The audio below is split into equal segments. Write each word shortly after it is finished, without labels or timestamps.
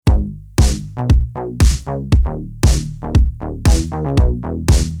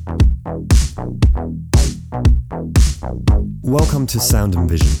Welcome to Sound and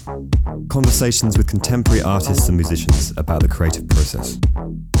Vision, conversations with contemporary artists and musicians about the creative process.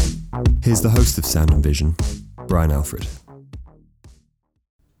 Here's the host of Sound and Vision, Brian Alfred.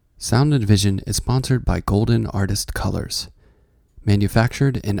 Sound and Vision is sponsored by Golden Artist Colors.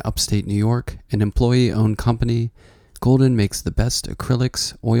 Manufactured in upstate New York, an employee-owned company, Golden makes the best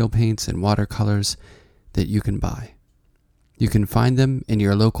acrylics, oil paints, and watercolors that you can buy. You can find them in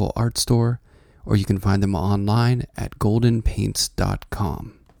your local art store, or you can find them online at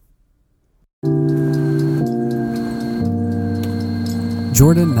goldenpaints.com.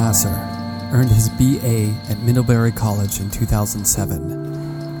 Jordan Nassar earned his BA at Middlebury College in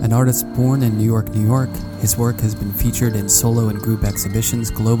 2007. An artist born in New York, New York, his work has been featured in solo and group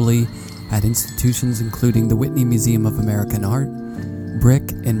exhibitions globally at institutions including the Whitney Museum of American Art,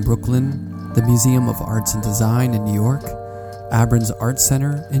 Brick in Brooklyn, the Museum of Arts and Design in New York, Abrams Art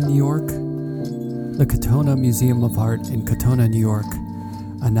Center in New York, the Katona Museum of Art in Katona, New York,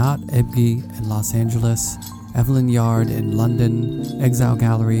 Anat Ebgi in Los Angeles, Evelyn Yard in London, Exile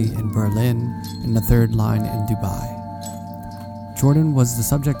Gallery in Berlin, and The Third Line in Dubai. Jordan was the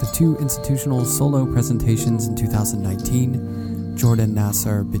subject of 2 institutional solo presentations in 2019, Jordan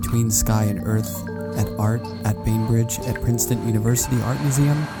Nassar Between Sky and Earth at Art at Bainbridge at Princeton University Art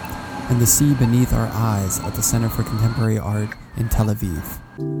Museum, and The Sea Beneath Our Eyes at the Center for Contemporary Art in Tel Aviv.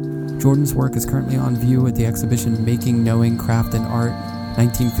 Jordan's work is currently on view at the exhibition Making, Knowing, Craft and Art,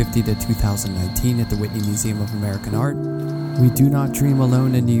 1950 to 2019 at the Whitney Museum of American Art. We Do Not Dream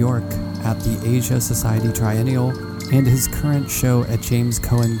Alone in New York at the Asia Society Triennial, and his current show at James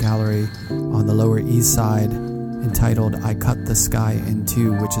Cohen Gallery on the Lower East Side entitled I Cut the Sky in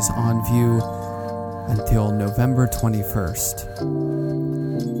Two, which is on view until November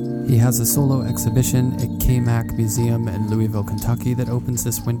 21st. He has a solo exhibition at KMAC Museum in Louisville, Kentucky that opens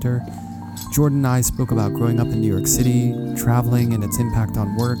this winter. Jordan and I spoke about growing up in New York City, traveling and its impact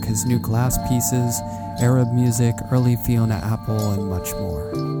on work, his new glass pieces, Arab music, early Fiona Apple, and much more.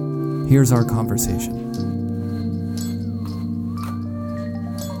 Here's our conversation.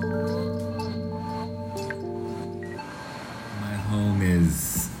 My home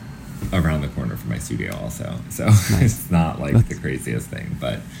is around the corner from my studio also, so nice. It's not like the craziest thing,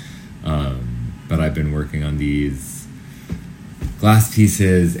 but I've been working on these glass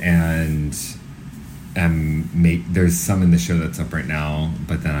pieces, and there's some in the show that's up right now,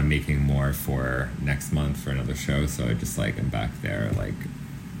 but then I'm making more for next month for another show, so I just am back there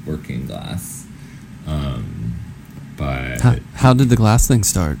working glass. But how did the glass thing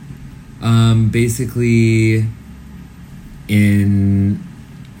start? Basically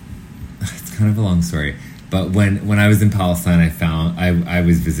it's kind of a long story, but when I was in Palestine, I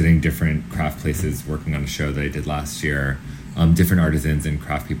was visiting different craft places working on a show that I did last year, different artisans and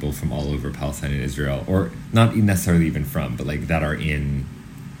craft people from all over Palestine and Israel, or not necessarily even from, but that are in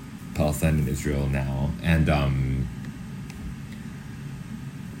Palestine and Israel now. And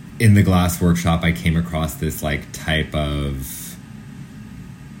in the glass workshop, I came across this type of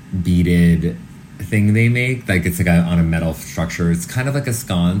beaded thing they make. It's on a metal structure. It's kind of like a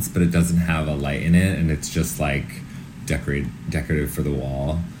sconce, but it doesn't have a light in it, and it's just decorative for the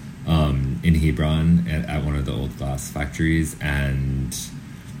wall in Hebron at one of the old glass factories, and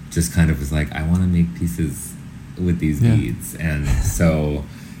just kind of was I want to make pieces with these beads. And so,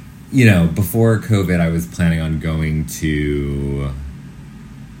 before COVID, I was planning on going to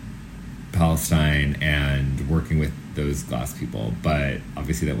Palestine and working with those glass people, but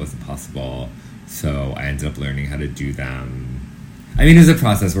obviously that wasn't possible. So I ended up learning how to do them. I mean, it was a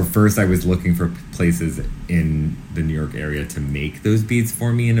process where first I was looking for places in the New York area to make those beads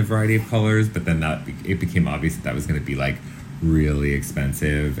for me in a variety of colors, but then it became obvious that was going to be really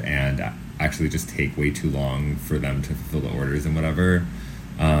expensive and actually just take way too long for them to fulfill the orders and whatever.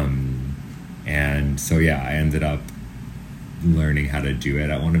 And so I ended up learning how to do it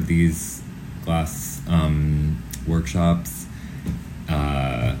at one of these glass workshops,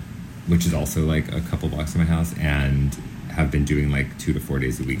 which is also a couple blocks from my house, and have been doing 2 to 4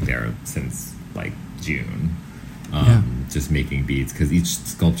 days a week there since June, just making beads, because each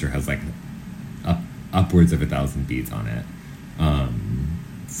sculpture has upwards of 1,000 beads on it,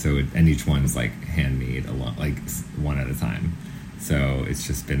 and each one is handmade one at a time, so it's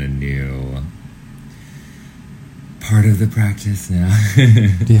just been a new part of the practice now.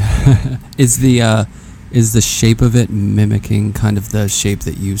 Is the shape of it mimicking kind of the shape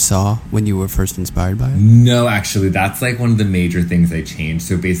that you saw when you were first inspired by it? No, actually, that's one of the major things I changed.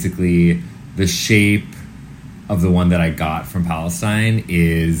 So basically, the shape of the one that I got from Palestine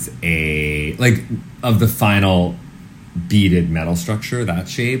is of the final beaded metal structure, that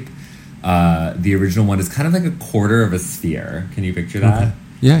shape. The original one is kind of like a quarter of a sphere. Can you picture that? Okay.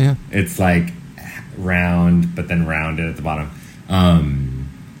 Yeah. It's like round, but then rounded at the bottom.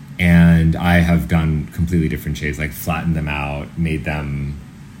 And I have done completely different shapes, like flattened them out, made them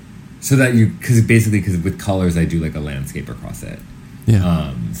so that because with colors, I do like a landscape across it.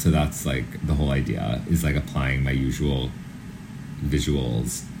 Yeah. So that's like the whole idea, is like applying my usual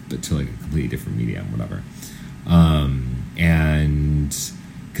visuals, but to like a completely different medium, whatever. And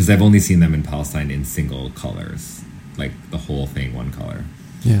because I've only seen them in Palestine in single colors, like the whole thing, one color.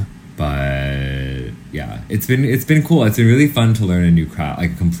 Yeah. But yeah, it's been cool. It's been really fun to learn a new craft,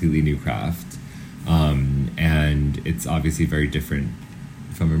 like a completely new craft. And it's obviously very different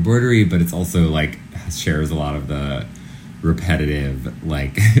from embroidery, but it's also like shares a lot of the repetitive,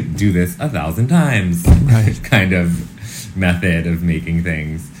 like do this 1,000 times kind of method of making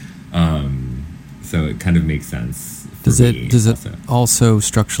things. So it kind of makes sense. Does it also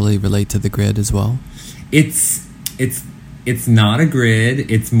structurally relate to the grid as well? It's not a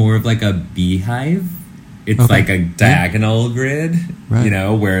grid. It's more of like a beehive. It's like a diagonal grid, right.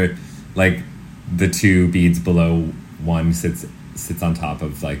 Where like the two beads below one sits on top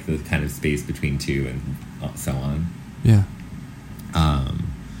of like the kind of space between two and so on. Yeah.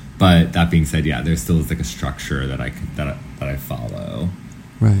 But that being said, yeah, there still is like a structure that I follow.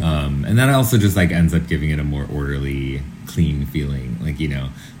 Right. And that also just like ends up giving it a more orderly, clean feeling. Like,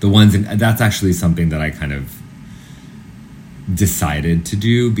 the ones that's actually something that I kind of decided to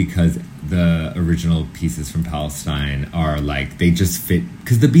do, because the original pieces from Palestine are like, they just fit,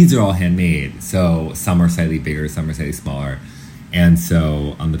 because the beads are all handmade. So some are slightly bigger, some are slightly smaller. And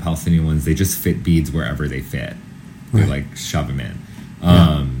so on the Palestinian ones, they just fit beads wherever they fit. They like shove them in.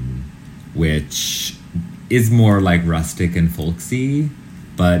 Which is more like rustic and folksy,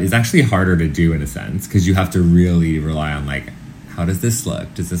 but is actually harder to do in a sense, because you have to really rely on like, how does this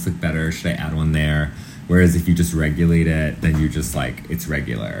look? Does this look better? Should I add one there? Whereas if you just regulate it, then you just like, it's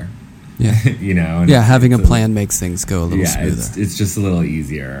regular. Yeah. And having a plan makes things go a little smoother. It's just a little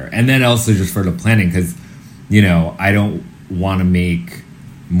easier. And then also just for the planning, because, I don't want to make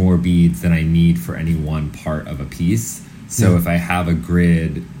more beads than I need for any one part of a piece. So if I have a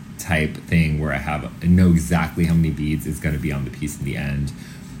grid type thing where I know exactly how many beads is going to be on the piece in the end,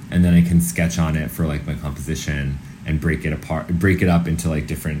 and then I can sketch on it for like my composition and break it up into like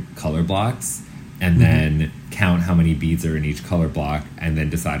different color blocks, and then count how many beads are in each color block, and then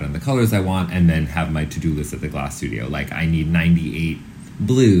decide on the colors I want, and then have my to-do list at the glass studio. Like, I need 98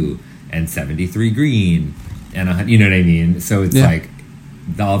 blue and 73 green, and you know what I mean? So it's like,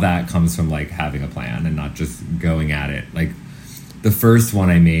 all that comes from like having a plan and not just going at it. Like the first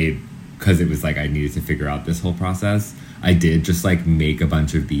one I made, because it was like I needed to figure out this whole process, I did just like make a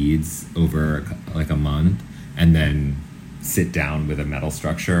bunch of beads over like a month, and then sit down with a metal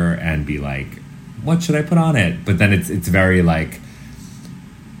structure and be like, what should I put on it? But then it's very like,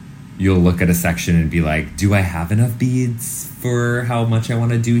 you'll look at a section and be like, do I have enough beads for how much I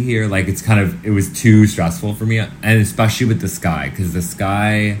want to do here? Like, it was too stressful for me, and especially with the sky, because the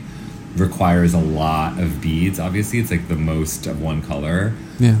sky requires a lot of beads. Obviously, it's like the most of one color.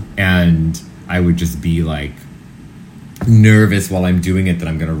 Yeah. And I would just be like nervous while I'm doing it that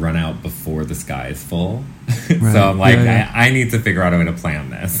I'm going to run out before the sky is full. Right. So I'm like, I need to figure out a way to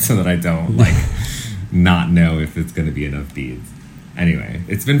plan this so that I don't like not know if it's going to be enough beads. Anyway,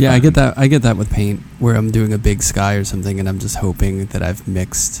 it's been fun. I get that with paint, where I'm doing a big sky or something, and I'm just hoping that I've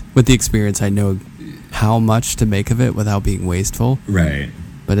mixed with the experience. I know how much to make of it without being wasteful. Right.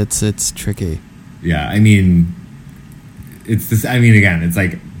 But it's tricky. Yeah, I mean, it's this. I mean, again, it's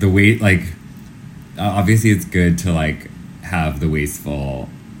like the weight. Like, obviously, it's good to like have the wasteful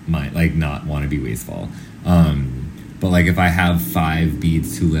mind, like not want to be wasteful. But like, if I have 5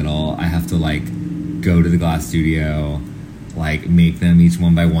 beads too little, I have to like go to the glass studio, like make them each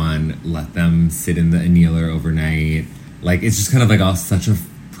one by one, let them sit in the annealer overnight. Like, it's just kind of like such a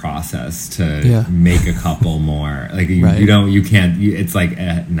process to make a couple more. Like, you can't, it's like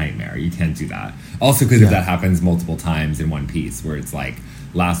a nightmare. You can't do that. Also, because if that happens multiple times in one piece, where it's like,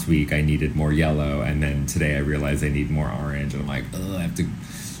 last week I needed more yellow, and then today I realized I need more orange, and I'm like, oh, I have to,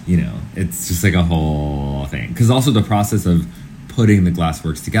 it's just like a whole thing. Because also the process of putting the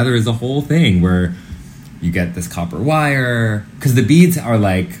glassworks together is a whole thing, where you get this copper wire, because the beads are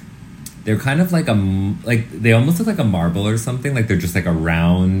like, they're kind of like they almost look like a marble or something. Like, they're just like a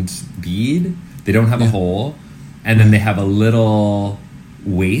round bead. They don't have a hole, and then they have a little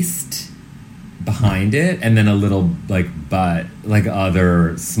waist behind it, and then a little like butt, like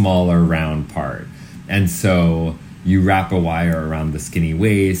other smaller round part. And so you wrap a wire around the skinny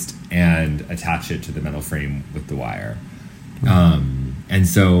waist and attach it to the metal frame with the wire. And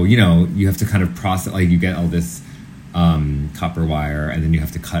so, you know, you have to kind of process, like you get all this copper wire, and then you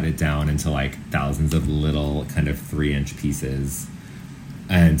have to cut it down into like thousands of little kind of 3-inch pieces.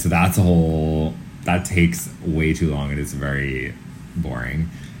 And so that takes way too long, and it's very boring.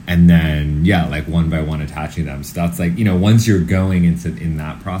 And then, yeah, like one by one attaching them. So that's like, you know, once you're going in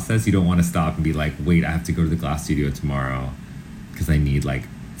that process, you don't want to stop and be like, wait, I have to go to the glass studio tomorrow because I need like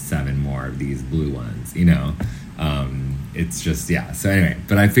 7 more of these blue ones, you know? It's just, yeah. So anyway,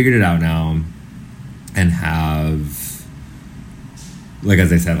 but I figured it out now and have, like,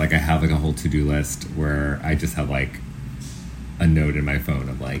 as I said, like I have like a whole to-do list where I just have like a note in my phone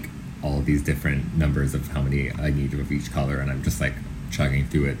of like all of these different numbers of how many I need of each color. And I'm just like chugging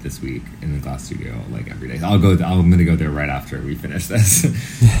through it this week in the glass studio, like every day. I'm going to go there right after we finish this.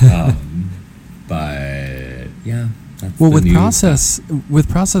 But yeah. That's with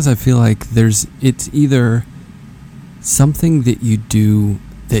process, I feel like it's either something that you do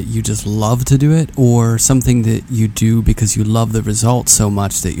that you just love to do it, or something that you do because you love the results so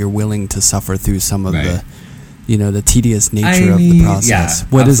much that you're willing to suffer through some of the, you know, the tedious nature of the process. Yeah,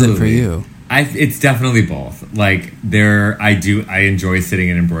 what is it for you? It's definitely both. Like I enjoy sitting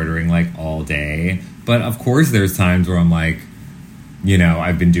and embroidering like all day, but of course there's times where I'm like, you know,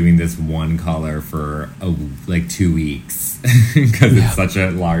 I've been doing this one color for like 2 weeks because it's such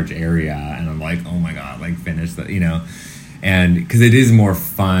a large area, and I'm like, oh my god, like finish that, you know, and because it is more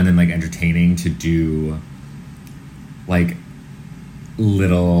fun and like entertaining to do like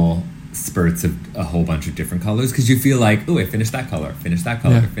little spurts of a whole bunch of different colors, because you feel like, oh, I finished that color, finished that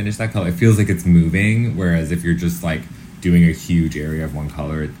color, finished that color. It feels like it's moving, whereas if you're just like doing a huge area of one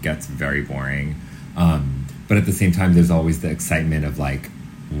color, it gets very boring. But at the same time, there's always the excitement of like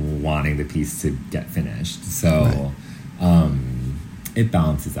wanting the piece to get finished. So it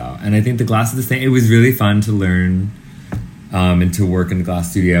balances out. And I think the glass is the same. It was really fun to learn and to work in the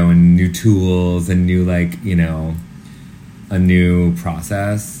glass studio and new tools and new, like, you know, a new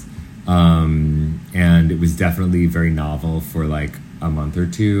process. And it was definitely very novel for like a month or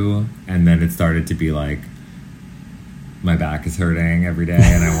two. And then it started to be like, my back is hurting every day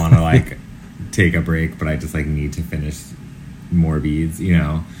and I want to like take a break, but I just like need to finish more beads, you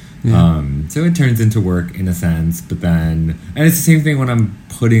know? So it turns into work in a sense, but then, and it's the same thing when I'm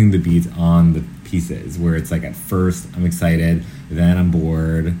putting the beads on the pieces, where it's like at first I'm excited, then I'm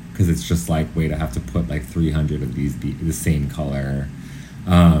bored because it's just like, wait, I have to put like 300 of these beads, the same color.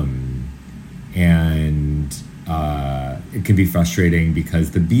 And it can be frustrating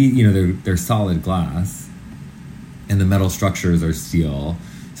because the bead, you know, they're solid glass and the metal structures are steel.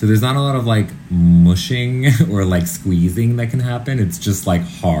 So there's not a lot of like mushing or like squeezing that can happen. It's just like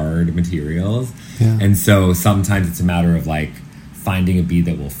hard materials. Yeah. And so sometimes it's a matter of like finding a bead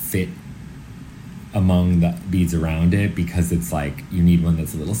that will fit among the beads around it, because it's like you need one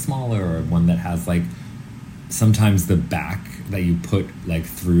that's a little smaller or one that has like, sometimes the back that you put like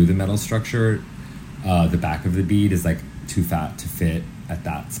through the metal structure, the back of the bead is like too fat to fit at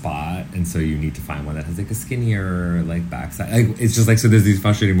that spot, and so you need to find one that has like a skinnier like backside. Like, it's just like, so there's these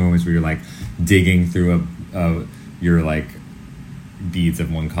frustrating moments where you're like digging through your like beads of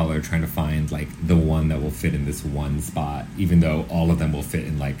one color trying to find like the one that will fit in this one spot, even though all of them will fit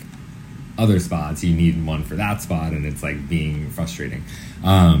in like other spots. You need one for that spot, and it's like being frustrating.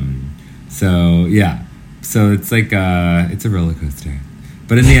 So yeah, so it's like it's a roller coaster,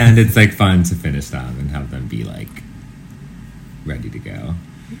 but in the end it's like fun to finish them and have them be like ready to go.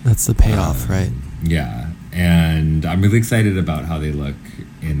 That's the payoff, right? Yeah, and I'm really excited about how they look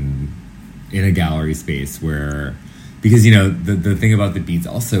in a gallery space, where, because, you know, the thing about the beads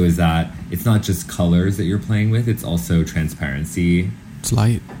also is that it's not just colors that you're playing with, it's also transparency. It's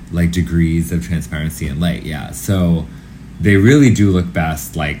light. Like degrees of transparency and light, yeah. So they really do look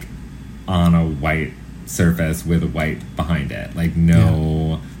best like on a white surface with a white behind it. Like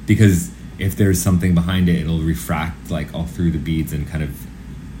because if there's something behind it, it'll refract like all through the beads and kind of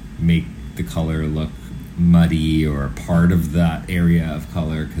make the color look muddy or part of that area of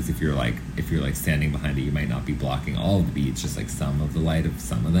color. Because if you're like standing behind it, you might not be blocking all of the beads, just like some of the light of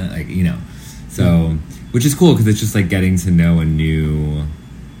some of that, like, you know. So, which is cool because it's just like getting to know a new,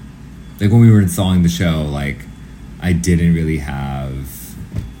 like when we were installing the show, like I didn't really have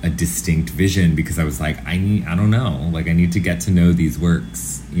a distinct vision because I was like, I don't know, like I need to get to know these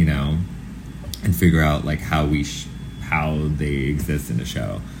works, you know, and figure out like how they exist in a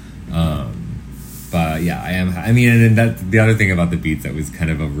show. But yeah, I mean, and that's the other thing about the beats that was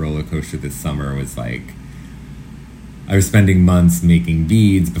kind of a roller coaster this summer was like, I was spending months making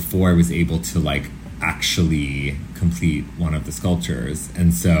beads before I was able to like actually complete one of the sculptures.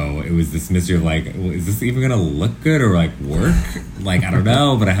 And so it was this mystery of like, is this even gonna look good or like work? Like, I don't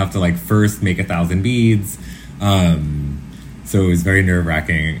know, but I have to like first make 1,000 beads. So it was very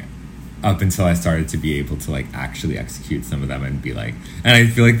nerve-wracking up until I started to be able to like actually execute some of them and be like, and I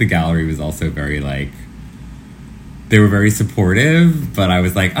feel like the gallery was also very like, they were very supportive, but I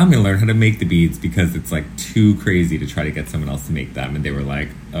was like, I'm gonna learn how to make the beads because it's like too crazy to try to get someone else to make them. And they were like,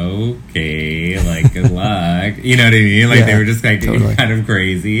 okay, like good luck. You know what I mean? Like they were just like totally. Kind of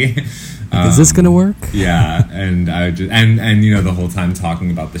crazy. Is this gonna work? Yeah. And I just, and you know, the whole time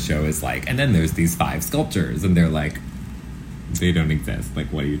talking about the show is like, and then there's these 5 sculptures and they're like, they don't exist. Like,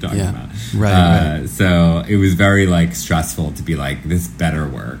 what are you talking about? Right. So it was very like stressful to be like, this better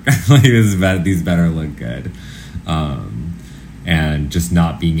work. Like these better look good. And just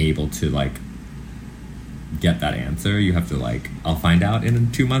not being able to like get that answer. You have to like, I'll find out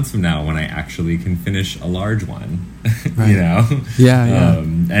in 2 months from now when I actually can finish a large one. Right. You know? Yeah.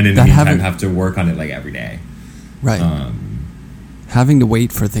 And in the meantime have to work on it like every day. Right. Having to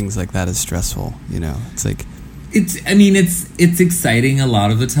wait for things like that is stressful, you know. It's like it's exciting a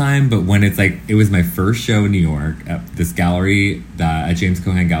lot of the time, but when it's like, it was my first show in New York at this gallery at James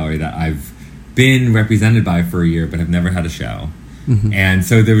Cohan Gallery that I've been represented by for a year, but have never had a show. Mm-hmm. And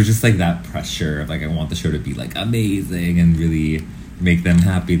so there was just like that pressure of like, I want the show to be like amazing and really make them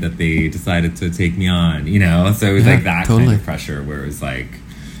happy that they decided to take me on, you know? So it was like that totally. Kind of pressure where it was like,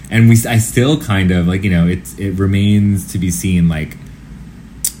 and I still kind of like, you know, it remains to be seen like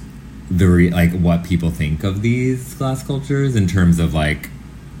like what people think of these glass sculptures in terms of like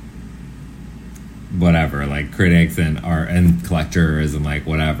whatever, like critics and art and collectors and like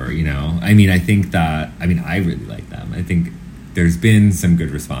whatever, you know. I mean, I think that I really like them. I think there's been some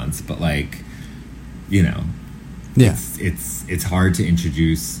good response, but like, you know, it's hard to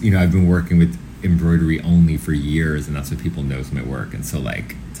introduce, you know. I've been working with embroidery only for years, and that's what people know is my work, and so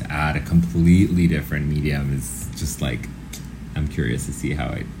like to add a completely different medium is just like, I'm curious to see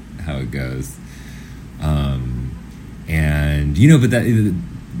how it goes. And you know, but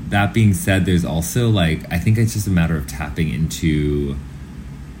that being said, there's also like, I think it's just a matter of tapping into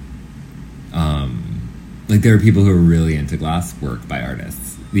like there are people who are really into glass work by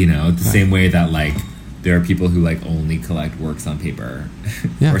artists, you know, the same way that like there are people who like only collect works on paper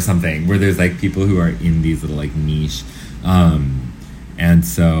or something, where there's like people who are in these little like niche and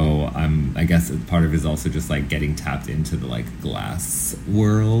so I guess part of it is also just like getting tapped into the like glass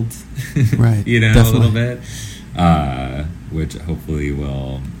world, right? You know, definitely. A little bit, which hopefully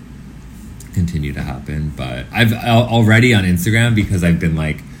will continue to happen. But I've already on Instagram, because I've been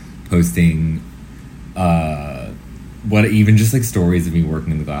like posting even just like stories of me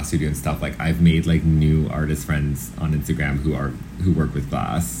working in the glass studio and stuff. Like I've made like new artist friends on Instagram who work with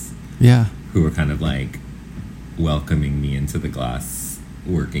glass, who are kind of like welcoming me into the glass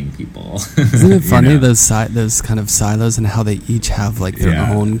working people. Isn't it funny, you know? those kind of silos and how they each have like their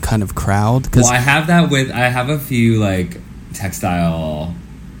own kind of crowd? Well, I have a few like textile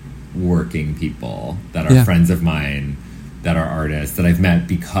working people that are friends of mine that are artists that I've met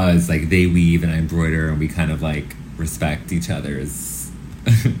because like they weave and I embroider and we kind of like respect each other's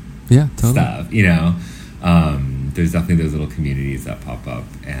stuff, you know. There's definitely those little communities that pop up,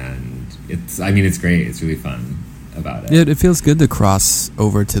 and it's great. It's really fun about it. Yeah, it feels good to cross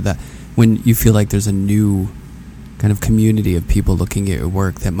over to that when you feel like there's a new kind of community of people looking at your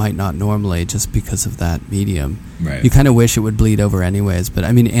work that might not normally, just because of that medium. Right. You kind of wish it would bleed over anyways, but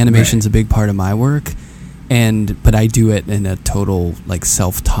I mean, animation's a big part of my work, but I do it in a total like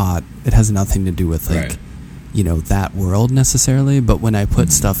self-taught. It has nothing to do with like you know, that world necessarily, but when I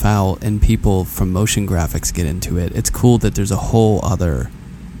put stuff out and people from motion graphics get into it, it's cool that there's a whole other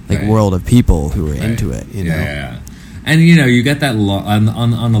like world of people who are into it, you know. And you know, you get that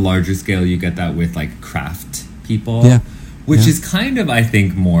on the larger scale, you get that with like craft people, which is kind of, I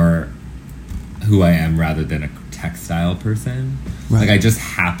think, more who I am rather than a textile person. Like I just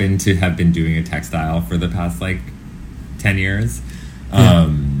happen to have been doing a textile for the past like 10 years,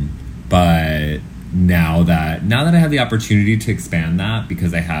 but now that I have the opportunity to expand that,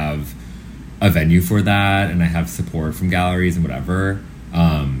 because I have a venue for that and I have support from galleries and whatever,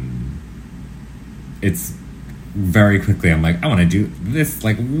 it's very quickly I'm like, I want to do this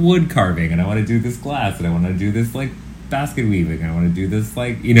like wood carving, and I want to do this glass, and I want to do this like basket weaving, I want to do this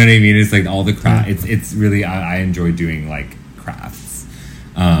like, you know what I mean? It's like all the craft. It's really, I enjoy doing like crafts,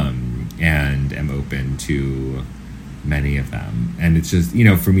 and am open to many of them. And it's just, you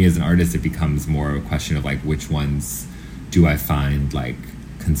know, for me as an artist, it becomes more a question of like, which ones do I find like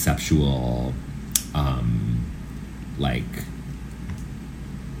conceptual, like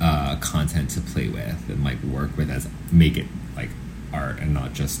content to play with and like work with, as make it like art and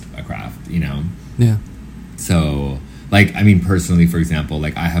not just a craft, you know? Yeah. So like, I mean, personally, for example,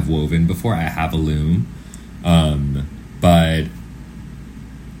 like I have woven before, I have a loom, but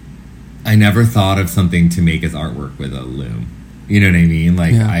I never thought of something to make as artwork with a loom. You know what I mean?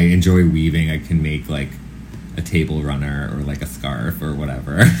 Like, I enjoy weaving. I can make like a table runner or like a scarf or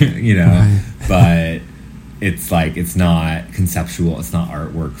whatever, you know? Right. But it's like, it's not conceptual. It's not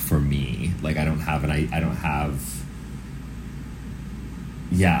artwork for me. Like, I haven't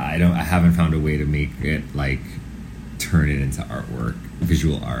found a way to make it like turn it into artwork,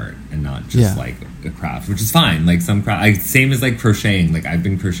 visual art, and not just like a craft, which is fine. Like some craft, same as like crocheting. Like I've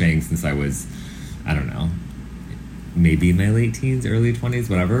been crocheting since I was, I don't know, maybe in my late teens, early 20s,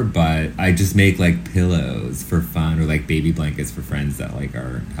 whatever. But I just make like pillows for fun, or like baby blankets for friends that like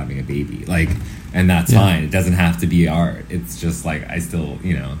are having a baby. Like, and that's fine. It doesn't have to be art. It's just like I still,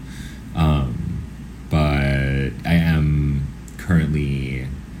 you know. But I am currently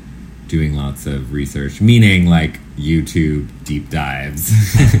doing lots of research, meaning like YouTube deep dives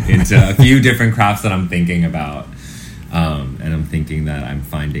into a few different crafts that I'm thinking about. And I'm thinking that I'm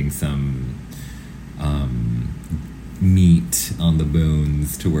finding some meat on the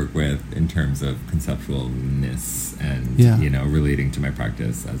bones to work with in terms of conceptualness and, you know, relating to my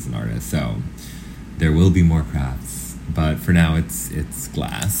practice as an artist. So there will be more crafts, but for now it's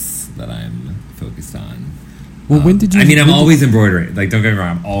glass that I'm focused on. Well, when did you... I mean, I'm always embroidering. Like, don't get me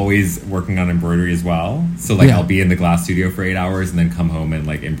wrong, I'm always working on embroidery as well. So, like, I'll be in the glass studio for 8 hours and then come home and,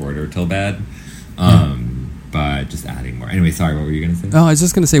 like, embroider till bed. But just adding more. Anyway, sorry, what were you going to say? Oh, I was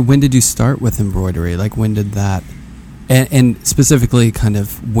just going to say, when did you start with embroidery? Like, when did that... And specifically, kind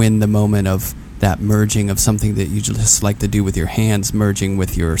of, when the moment of that merging of something that you just like to do with your hands, merging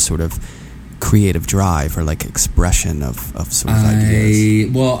with your sort of creative drive or like expression of sort of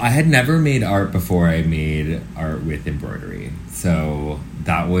ideas. Well, I had never made art before I made art with embroidery, so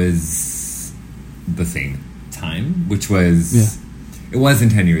that was the same time, which was it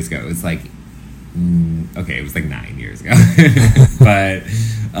wasn't 10 years ago. It was like it was like 9 years ago.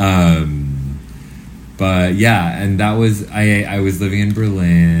 but yeah, and that was I was living in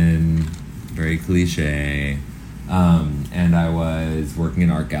Berlin, very cliche. And I was working in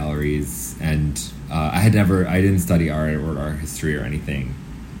art galleries, and I didn't study art or art history or anything.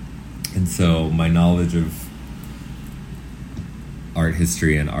 And so my knowledge of art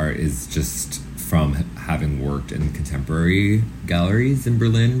history and art is just from having worked in contemporary galleries in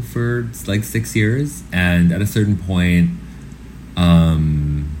Berlin for like 6 years. And at a certain point, I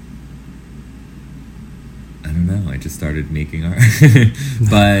don't know, I just started making art.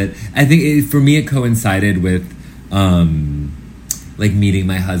 But I think for me it coincided with like meeting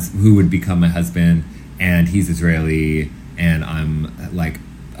my husband, who would become my husband, and he's Israeli, and I'm like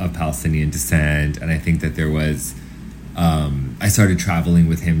of Palestinian descent, and I think that there was I started traveling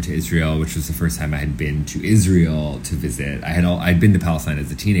with him to Israel, which was the first time I had been to Israel to visit. I'd been to Palestine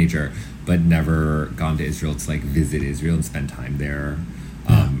as a teenager, but never gone to Israel to like visit Israel and spend time there.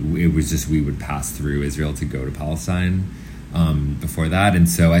 It was just we would pass through Israel to go to Palestine before that, and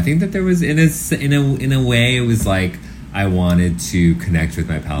so I think that there was in a way it was like I wanted to connect with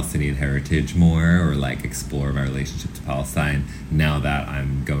my Palestinian heritage more, or like explore my relationship to Palestine. Now that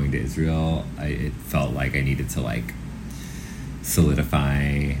I'm going to Israel, it felt like I needed to like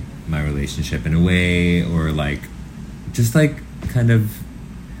solidify my relationship in a way, or like just like kind of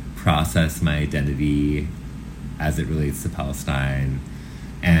process my identity as it relates to Palestine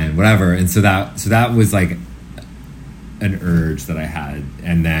and whatever. And so that was like an urge that I had.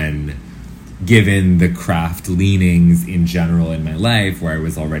 And then given the craft leanings in general in my life, where I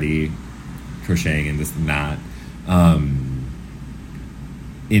was already crocheting and this and that,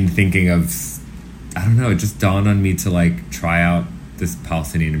 in thinking of, I don't know, it just dawned on me to like try out this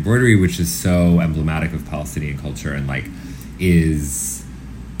Palestinian embroidery, which is so emblematic of Palestinian culture and like is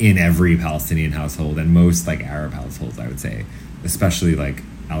in every Palestinian household and most like Arab households, I would say, especially like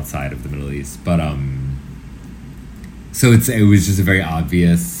outside of the Middle East. But so it was just a very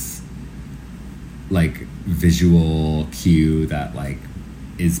obvious like visual cue that like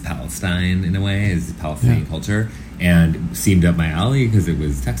is Palestine in a way, is Palestinian culture, and seemed up my alley because it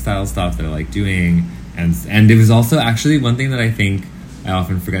was textile stuff that I like doing, and it was also actually one thing that I think I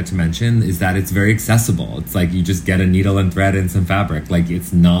often forget to mention is that it's very accessible. It's like you just get a needle and thread and some fabric. Like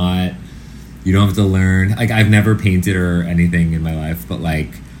it's not, you don't have to learn, like I've never painted or anything in my life, but like,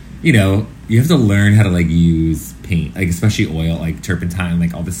 you know, you have to learn how to like use paint, like especially oil, like turpentine,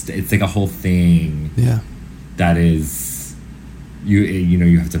 like all this. It's like a whole thing. Yeah. That is, you know,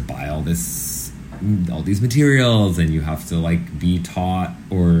 you have to buy all this all these materials, and you have to like be taught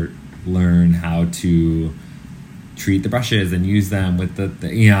or learn how to treat the brushes and use them with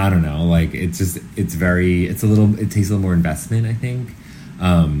the I don't know, like it takes a little more investment, I think,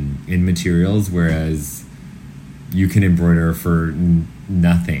 in materials, whereas you can embroider for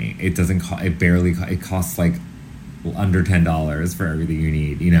nothing. It doesn't it costs like under $10 for everything you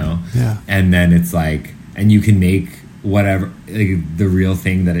need, Yeah. And then it's like, and you can make whatever, like, the real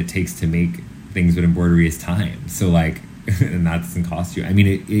thing that it takes to make things with embroidery is time. So like, and that doesn't cost you. I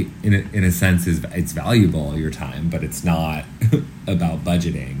mean, it in a sense it's valuable, your time, but it's not about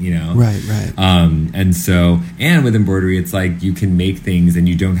budgeting, Right. And so, and with embroidery, it's like you can make things and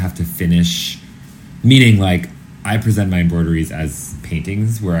you don't have to finish. Meaning, like, I present my embroideries as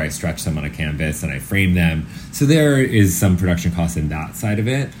paintings where I stretch them on a canvas and I frame them. So there is some production cost in that side of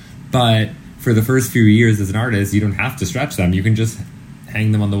it. But for the first few years as an artist, you don't have to stretch them. You can just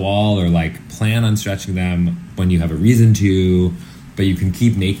hang them on the wall or like plan on stretching them when you have a reason to, but you can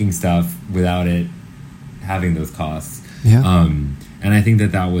keep making stuff without it having those costs. Yeah. And I think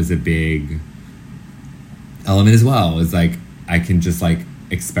that was a big element as well, is like, I can just like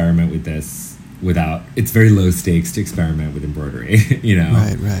experiment with this without, it's very low stakes to experiment with embroidery,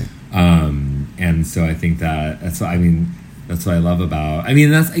 Right. And so I think that's what I love about,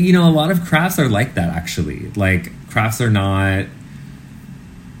 that's, a lot of crafts are like that, actually. Like, crafts are not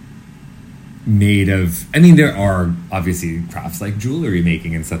made of, there are obviously crafts like jewelry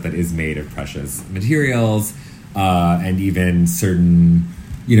making and stuff that is made of precious materials, and even certain,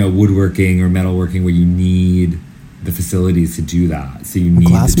 woodworking or metalworking where you need the facilities to do that. So you need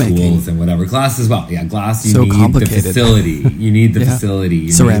glass the tools making. And whatever. Glass as well. Yeah, glass, you So need complicated. the facility. You need the facility.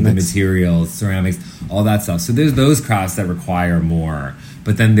 You Ceramics. need the materials, ceramics, all that stuff. So there's those crafts that require more.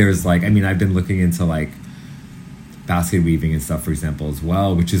 But then there's like, I've been looking into like basket weaving and stuff, for example, as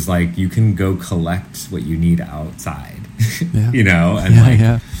well, which is like, you can go collect what you need outside, and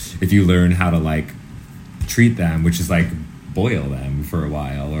if you learn how to like treat them, which is like boil them for a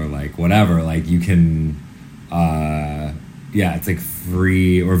while or like whatever, like you can, it's like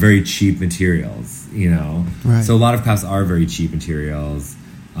free or very cheap materials, Right. So a lot of crafts are very cheap materials,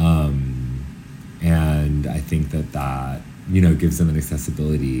 and I think that gives them an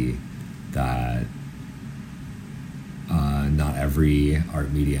accessibility that not every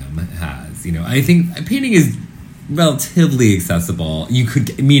art medium has. I think painting is relatively accessible. You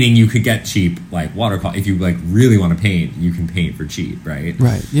could get cheap like watercolor if you like really want to paint. You can paint for cheap, right?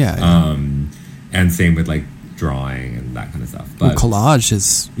 Right. Yeah. And same with like drawing and that kind of stuff. But collage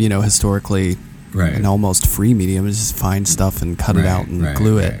is historically right. an almost free medium. You just find stuff and cut it out and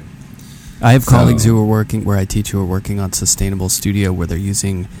glue it. Right. I have colleagues who are working on sustainable studio where they're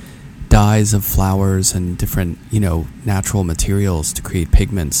using dyes of flowers and different, natural materials to create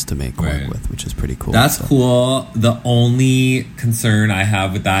pigments to make work with, which is pretty cool. That's cool. The only concern I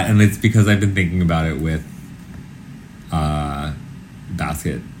have with that, and it's because I've been thinking about it with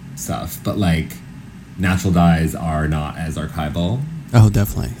basket stuff, but like natural dyes are not as archival. Oh,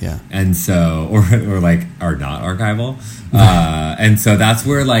 definitely, yeah. And so, or like are not archival. And so that's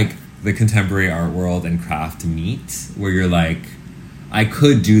where like the contemporary art world and craft meet, where you're like, I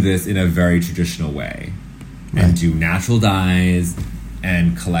could do this in a very traditional way and do natural dyes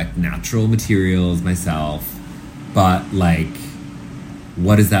and collect natural materials myself, but like,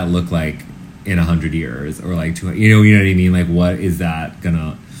 what does that look like in 100 years or like 200? You know what I mean? Like, what is that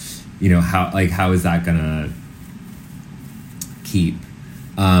gonna, how is that gonna keep?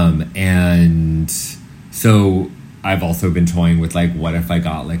 And so I've also been toying with like, what if I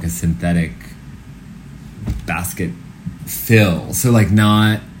got like a synthetic basket fill? So like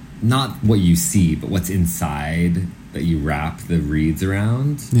not what you see, but what's inside that you wrap the reeds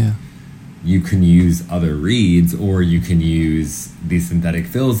around. Yeah. You can use other reeds, or you can use these synthetic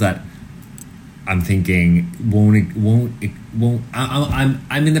fills that I'm thinking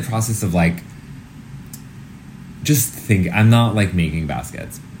I'm in the process of like just think. I'm not like making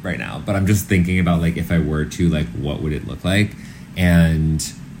baskets right now, but I'm just thinking about like, if I were to, like, what would it look like? And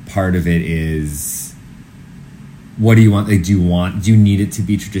part of it is, what do you want? Like, do you need it to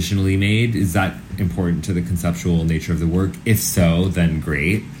be traditionally made? Is that important to the conceptual nature of the work? If so, then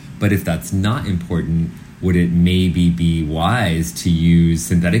great. But if that's not important, would it maybe be wise to use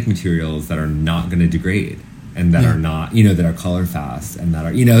synthetic materials that are not going to degrade and that are not, that are color fast and that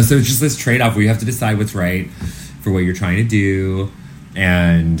are, so it's just this trade-off where you have to decide what's right for what you're trying to do.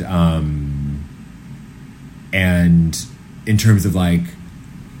 And in terms of like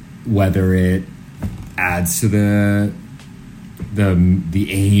whether it adds to the the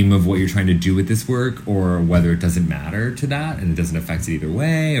aim of what you're trying to do with this work, or whether it doesn't matter to that and it doesn't affect it either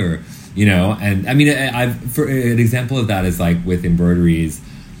way, or and I mean, for an example of that is like with embroideries.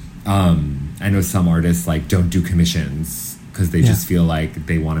 I know some artists like don't do commissions because they just feel like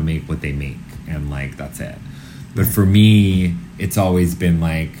they want to make what they make and like that's it. But for me, it's always been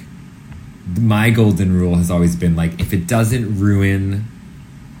like, my golden rule has always been like, if it doesn't ruin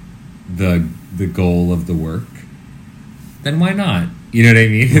the goal of the work, then why not? You know what I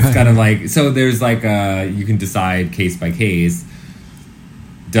mean? It's kind of like, so there's like you can decide case by case,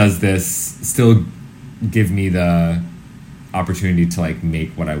 does this still give me the opportunity to like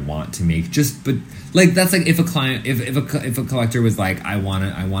make what I want to make? But like, that's like if a client, if a collector was like, I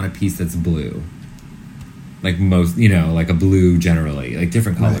want a piece that's blue, like most, like a blue generally, like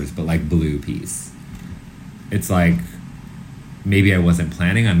different colors, but like blue piece. It's like, maybe I wasn't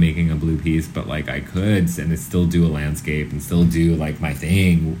planning on making a blue piece, but like I could and still do a landscape and still do like my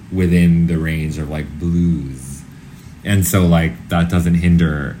thing within the range of like blues. And so like that doesn't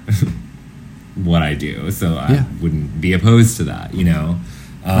hinder what I do. So I wouldn't be opposed to that,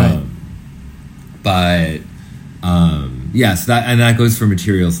 But so that goes for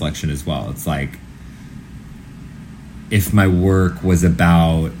material selection as well. It's like, if my work was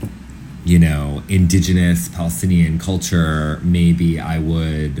about, indigenous Palestinian culture, maybe I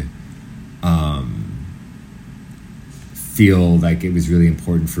would feel like it was really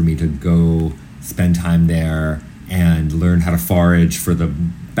important for me to go spend time there and learn how to forage for the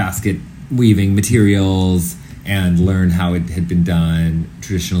basket weaving materials and learn how it had been done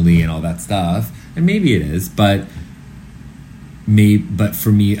traditionally and all that stuff. And maybe it is, but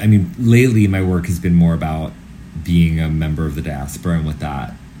for me, I mean, lately my work has been more about being a member of the diaspora and what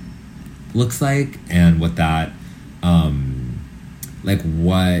that looks like, and what that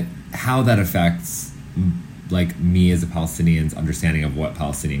how that affects like me as a Palestinian's understanding of what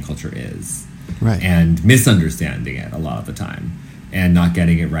Palestinian culture is, and misunderstanding it a lot of the time, and not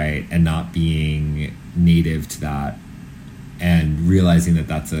getting it right, and not being native to that, and realizing that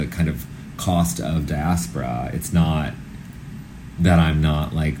that's a kind of cost of diaspora. It's not that I'm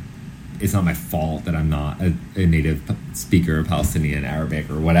not like, it's not my fault that I'm not a native speaker of Palestinian Arabic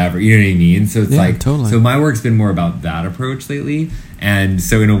or whatever, you know what I mean? So it's totally. So my work's been more about that approach lately. And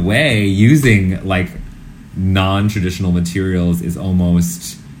so in a way, using like non-traditional materials is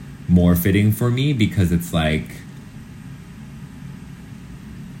almost more fitting for me, because it's like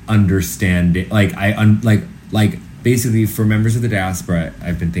understanding, like basically for members of the diaspora,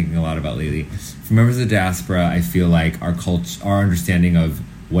 I've been thinking a lot about lately. For members of the diaspora, I feel like our culture, our understanding of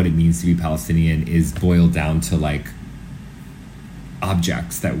what it means to be Palestinian is boiled down to like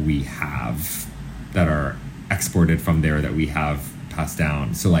objects that we have that are exported from there, that we have passed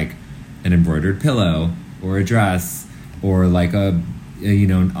down. So like an embroidered pillow or a dress, or like a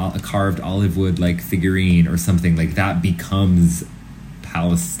carved olive wood like figurine or something like that becomes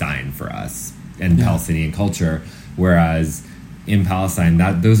Palestine for us and Palestinian culture. Whereas in Palestine,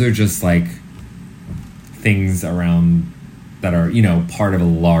 those are just like things around that are, part of a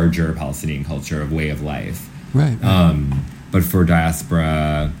larger Palestinian culture of way of life. Right. But for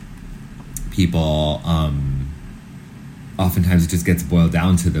diaspora people, oftentimes it just gets boiled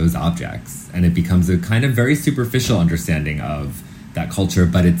down to those objects, and it becomes a kind of very superficial understanding of that culture,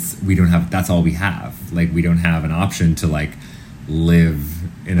 but that's all we have. Like, we don't have an option to like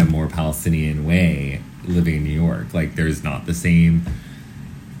live in a more Palestinian way living in New York. Like, there's not the same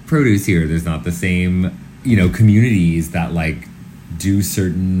produce here. There's not the same, communities that like do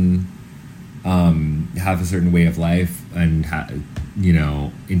certain, have a certain way of life and,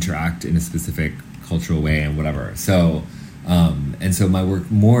 interact in a specific cultural way and whatever. So, and so my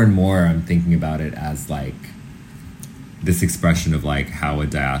work, more and more, I'm thinking about it as like this expression of like how a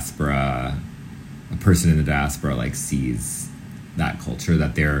person in the diaspora like sees that culture,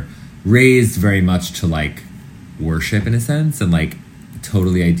 that they're raised very much to like worship in a sense, and like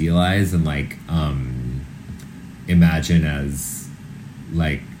totally idealize and like imagine as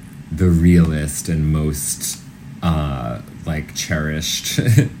like the realist and most like cherished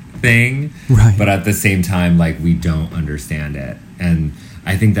thing, right? But at the same time, like, we don't understand it. And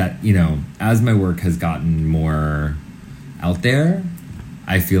I think that, as my work has gotten more out there,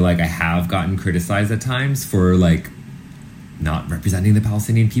 I feel like I have gotten criticized at times for like not representing the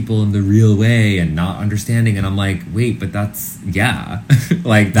Palestinian people in the real way and not understanding. And I'm like, wait, but that's,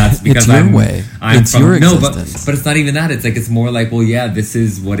 like, that's because it's your way. It's your existence. But it's not even that. It's like, it's more like, well, yeah, this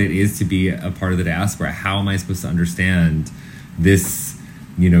is what it is to be a part of the diaspora. How am I supposed to understand this,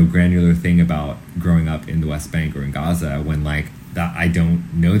 granular thing about growing up in the West Bank or in Gaza when, like, that I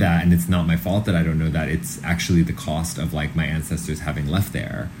don't know that, and it's not my fault that I don't know that. It's actually the cost of like my ancestors having left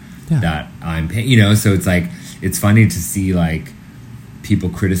there that I'm paying, you know. So it's like, it's funny to see like people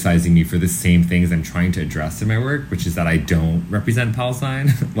criticizing me for the same things I'm trying to address in my work, which is that I don't represent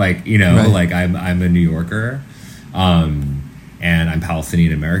Palestine. Like, you know, like I'm a New Yorker, and I'm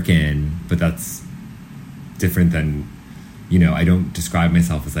Palestinian American, but that's different than, you know, I don't describe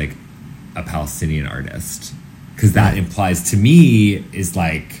myself as like a Palestinian artist, because that implies to me is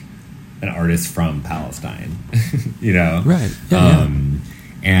like an artist from Palestine, you know? Right.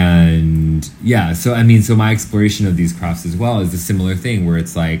 And yeah, so I mean, so my exploration of these crafts as well is a similar thing where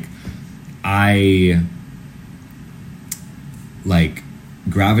it's like I like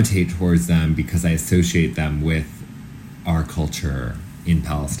gravitate towards them because I associate them with our culture in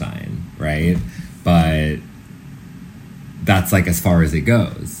Palestine, right? But that's like as far as it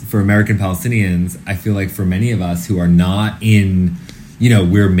goes. For American Palestinians, I feel like for many of us who are not in, you know,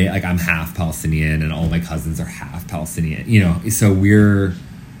 we're like, I'm half Palestinian and all my cousins are half Palestinian, you know, so we're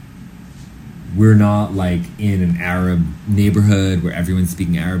not like in an Arab neighborhood where everyone's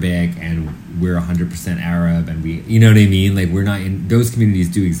speaking Arabic and we're 100% Arab and we, you know what I mean? Like, we're not in, those communities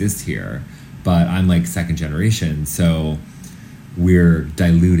do exist here, but I'm like second generation, so we're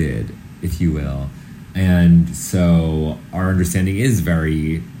diluted, if you will. And so our understanding is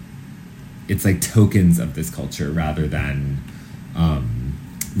very, it's like tokens of this culture rather than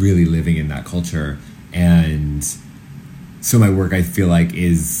really living in that culture. And so my work, I feel like,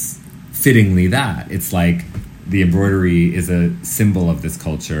 is fittingly that. It's like the embroidery is a symbol of this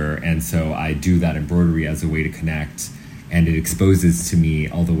culture, and so I do that embroidery as a way to connect, and it exposes to me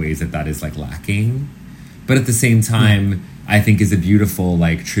all the ways that is like lacking. But at the same time, I think is a beautiful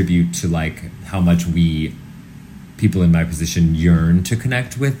like tribute to like how much people in my position yearn to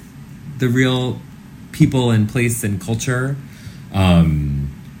connect with the real people and place and culture.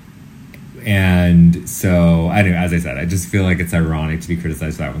 And so I don't know, as I said, I just feel like it's ironic to be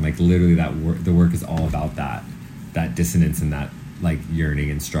criticized for that when like literally the work is all about that dissonance and that like yearning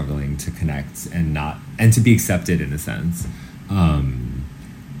and struggling to connect and to be accepted in a sense. And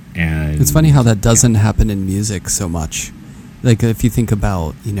it's funny how that doesn't happen in music so much. Like if you think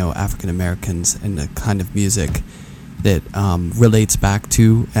about, you know, African Americans and the kind of music that relates back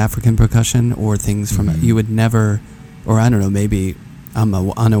to African percussion or things from you would never, or I don't know, maybe I'm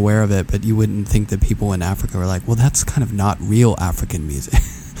unaware of it, but you wouldn't think that people in Africa are like, well, that's kind of not real African music.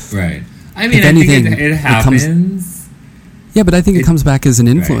 Right. I mean, I think it happens. Yeah, but I think it comes back as an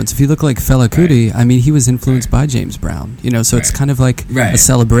influence. Right. If you look like Fela Kuti, I mean, he was influenced by James Brown, you know, so it's kind of like a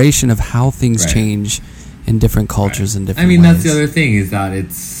celebration of how things change in different cultures and different ways. I mean, that's the other thing, is that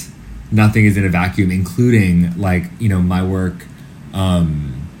nothing is in a vacuum, including like, you know, my work,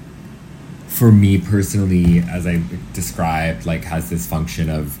 for me personally, as I described, like has this function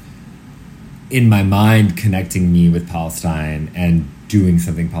of, in my mind, connecting me with Palestine and doing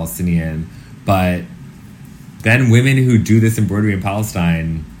something Palestinian. But then women who do this embroidery in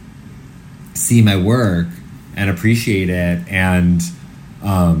Palestine see my work and appreciate it. And,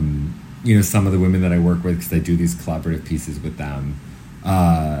 you know, some of the women that I work with, because I do these collaborative pieces with them,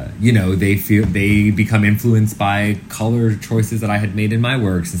 you know, they become influenced by color choices that I had made in my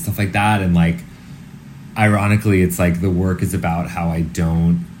works and stuff like that. And like, ironically, it's like the work is about how I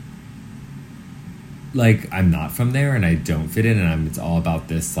don't, like, I'm not from there and I don't fit in, and it's all about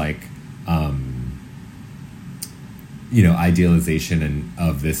this like, you know, idealization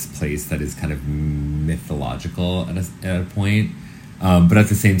of this place that is kind of mythological at a point. But at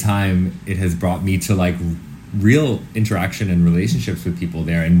the same time, it has brought me to like real interaction and relationships with people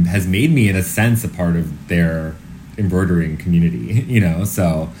there, and has made me in a sense a part of their embroidering community, you know?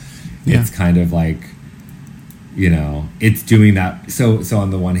 So it's kind of like, you know, it's doing that. So on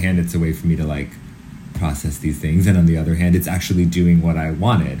the one hand, it's a way for me to like process these things, and on the other hand, it's actually doing what I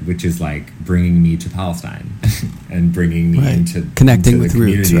wanted, which is like bringing me to Palestine and bringing me into connecting into with the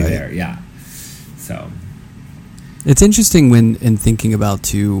community roots, right? there. Yeah. So it's interesting when in thinking about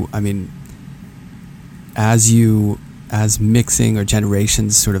too, I mean, as mixing or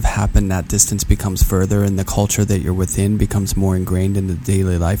generations sort of happen, that distance becomes further and the culture that you're within becomes more ingrained in the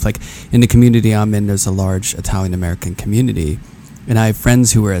daily life. Like in the community I'm in, there's a large Italian American community, and I have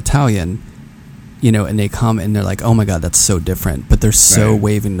friends who are Italian, you know, and they come and they're like, oh my God, that's so different. But they're so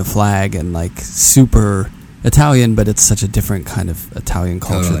waving the flag and like super Italian, but it's such a different kind of Italian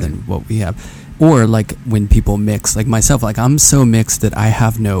culture than what we have. Or like when people mix, like myself, like I'm so mixed that I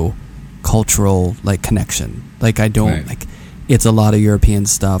have no cultural like connection. Like I don't like, it's a lot of European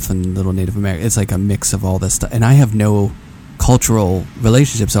stuff and little Native American. It's like a mix of all this stuff, and I have no cultural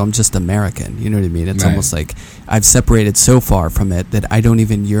relationship, so I'm just American, you know what I mean? It's Right. almost like I've separated so far from it that I don't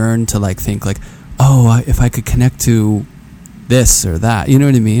even yearn to like think like, oh, if I could connect to this or that, you know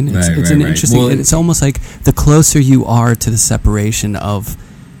what I mean? It's an interesting, Well, it's almost like the closer you are to the separation of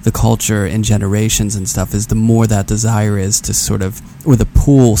the culture and generations and stuff, is the more that desire is to sort of, or the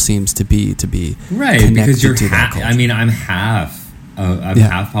pool seems to be right, because you're to that culture. I mean, I'm half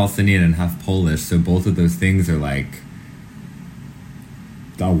half Palestinian and half Polish, so both of those things are like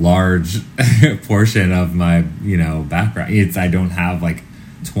a large portion of my, you know, background. I don't have like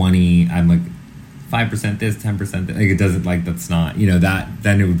 20, I'm like 5% this, 10% that, like, it doesn't, like, that's not, you know, that,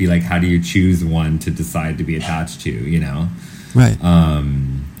 then it would be like, how do you choose one to decide to be attached to, you know? Right.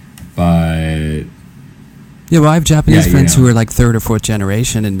 But yeah, well, I have Japanese friends you know, who are like third or fourth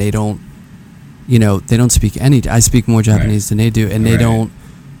generation, and they don't, you know, they don't speak any. I speak more Japanese than they do, and they don't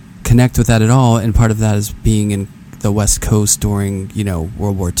connect with that at all. And part of that is being in the West Coast during, you know,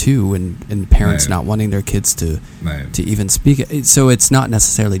 World War II, and parents not wanting their kids to even speak it. So it's not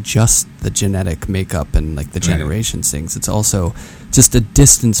necessarily just the genetic makeup and like the generations things. It's also just a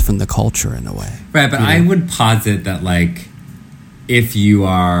distance from the culture in a way. Right, but I would posit that, like, if you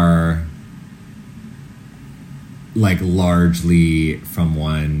are like largely from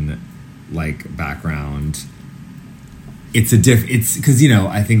one like background, it's because, you know,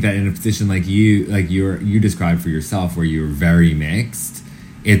 I think that in a position like you described for yourself, where you're very mixed,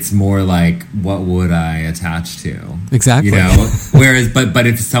 it's more like, what would I attach to? Exactly. You know, whereas but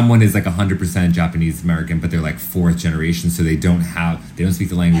if someone is like 100% Japanese American, but they're like fourth generation, so they don't speak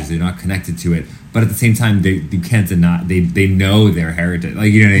the language, they're not connected to it, but at the same time you can't deny they know their heritage,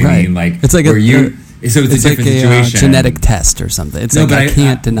 like, you know what I mean? Like, it's like so it's a different like situation. Genetic test or something. It's I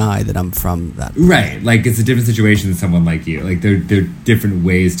can't deny that I'm from that. Right, like, it's a different situation than someone like you. Like, there are different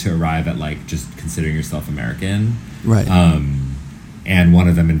ways to arrive at, like, just considering yourself American. Right. And one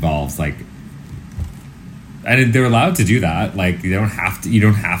of them involves, like, and they're allowed to do that. Like, you don't have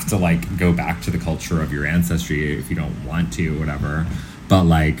to like go back to the culture of your ancestry if you don't want to or whatever. But,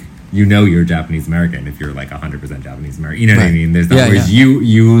 like, you know, you're Japanese American if you're like 100% Japanese American. You know what I mean? There's that. Whereas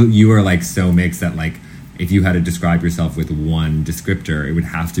you are like so mixed that, like, if you had to describe yourself with one descriptor, it would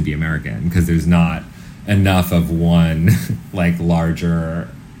have to be American, because there's not enough of one like larger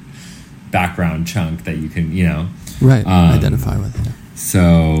background chunk that you can, you know, identify with it.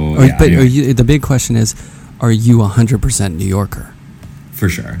 So, but the big question is, are you 100% New Yorker? For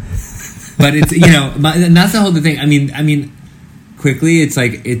sure. But it's, you know, and that's the whole thing. I mean, quickly, it's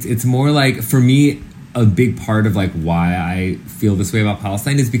like, it's more like, for me, a big part of like why I feel this way about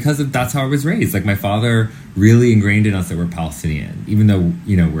Palestine is because that's how I was raised. Like, my father really ingrained in us that we're Palestinian, even though,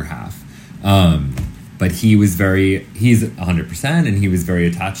 you know, we're half. But he's 100%, and he was very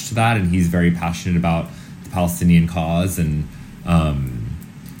attached to that, and he's very passionate about the Palestinian cause and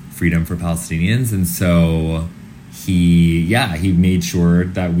freedom for Palestinians. And so he made sure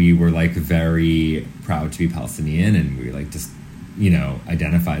that we were like very proud to be Palestinian, and we like just, you know,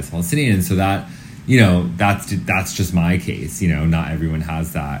 identify as Palestinian. And so that, you know, that's just my case. You know, not everyone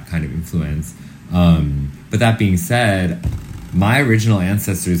has that kind of influence. But that being said, my original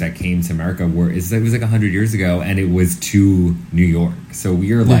ancestors that came to America it was like 100 years ago, and it was to New York. So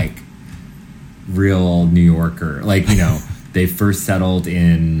we are like real New Yorker. Like, you know, they first settled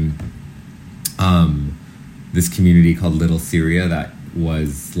in this community called Little Syria that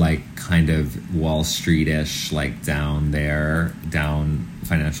was like kind of Wall Street-ish, like down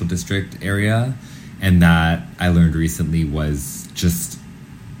Financial District area. And that, I learned recently, was just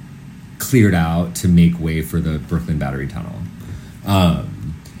cleared out to make way for the Brooklyn Battery Tunnel.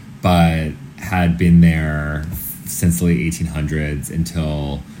 But had been there since the late 1800s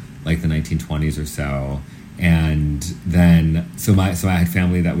until like the 1920s or so. And then, so I had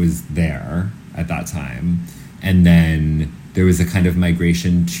family that was there at that time. And then there was a kind of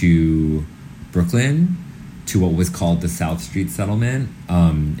migration to Brooklyn, to what was called the South Street Settlement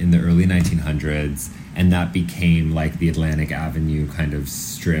in the early 1900s. And that became like the Atlantic Avenue kind of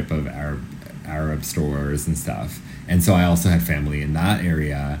strip of Arab stores and stuff. And so I also had family in that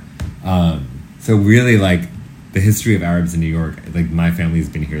area. So really, like, the history of Arabs in New York, like, my family's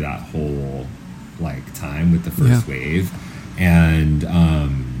been here that whole like time with the first wave. And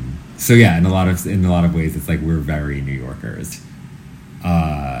so yeah, in a lot of ways, it's like we're very New Yorkers.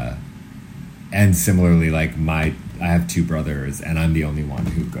 And similarly, like, I have two brothers, and I'm the only one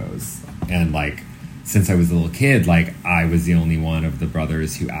who goes. And like, since I was a little kid, like, I was the only one of the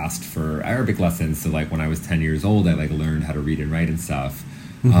brothers who asked for Arabic lessons. So like, when I was 10 years old, I like learned how to read and write and stuff.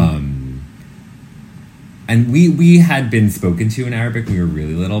 Mm-hmm. And we had been spoken to in Arabic when we were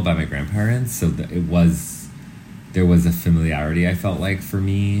really little by my grandparents. So it was there was a familiarity I felt like for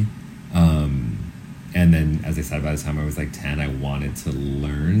me. And then, as I said, by the time I was like 10, I wanted to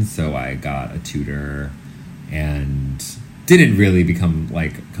learn. So I got a tutor and didn't really become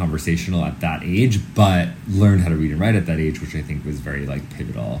like conversational at that age, but learned how to read and write at that age, which I think was very like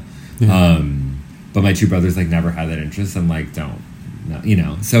pivotal. Yeah. But my two brothers like never had that interest and like don't, you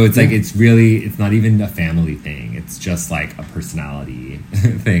know. So it's like it's not even a family thing. It's just like a personality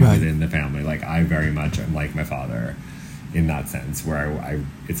thing within the family. Like I very much am like my father in that sense, where I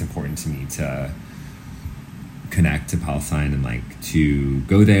it's important to me to connect to Palestine and like to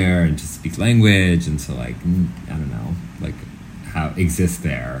go there and to speak language and to like I don't know, like how exist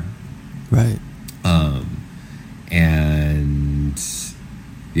there, right? And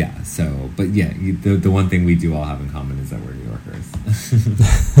yeah, so but yeah, the one thing we do all have in common is that we're New Yorkers.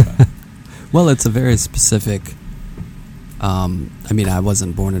 Well, it's a very specific. I mean, I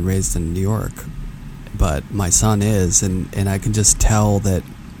wasn't born and raised in New York, but my son is, and I can just tell that.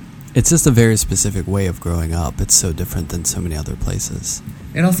 It's just a very specific way of growing up. It's so different than so many other places.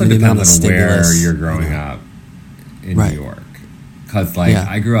 It also depends on where you're growing up in New York. Because, like,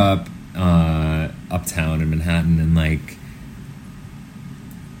 I grew up uptown in Manhattan, and, like,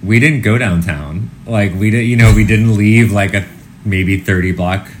 we didn't go downtown. Like, we didn't leave, like, a maybe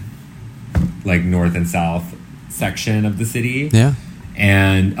 30-block, like, north and south section of the city. Yeah.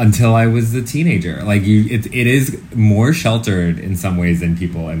 And until I was a teenager, like it is more sheltered in some ways than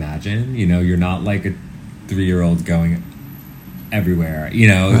people imagine. You know, you're not like a 3-year-old going everywhere. You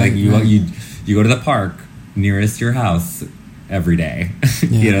know, like you go to the park nearest your house every day.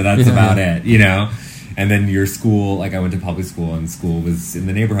 You know, that's about it. You know, and then your school. Like I went to public school, and school was in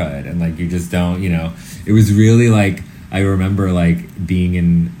the neighborhood, and like you just don't. You know, it was really like I remember like being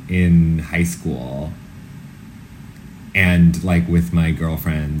in high school. And like with my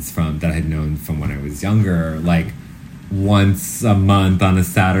girlfriends that I had known from when I was younger, like once a month on a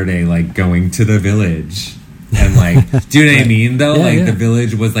Saturday, like going to the village and like, do you know what I mean though? The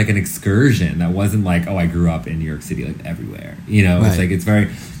village was like an excursion that wasn't like, oh, I grew up in New York City, like everywhere, you know, it's like, it's very,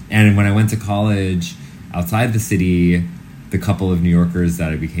 and when I went to college outside the city, the couple of New Yorkers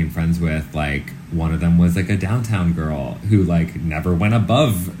that I became friends with, like one of them was like a downtown girl who like never went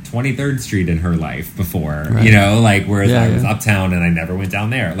above 23rd Street in her life before, you know, like whereas I was uptown and I never went down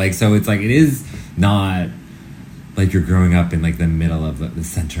there. Like, so it's like, it is not like you're growing up in like the middle of the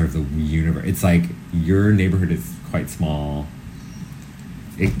center of the universe. It's like your neighborhood is quite small.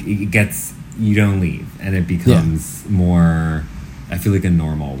 It gets, you don't leave and it becomes more, I feel like a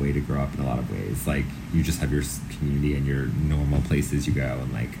normal way to grow up in a lot of ways. Like you just have your community and your normal places you go,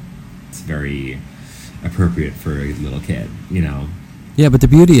 and like it's very appropriate for a little kid, you know. Yeah, but the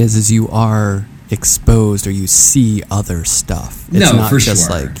beauty is you are exposed or you see other stuff. It's not just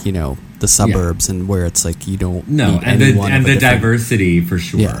like, you know, the suburbs and where it's like you don't meet anyone and the diversity for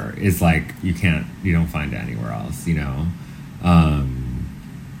sure is like you don't find it anywhere else, you know.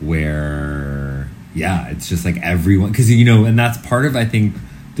 Where it's just like everyone, because you know, and that's part of I think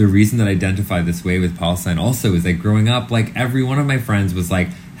the reason that I identify this way with Palestine also is like growing up, like every one of my friends was like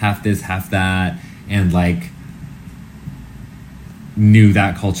half this, half that, and like knew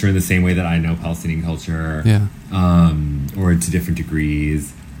that culture in the same way that I know Palestinian culture, or to different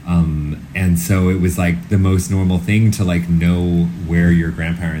degrees. And so it was like the most normal thing to like know where your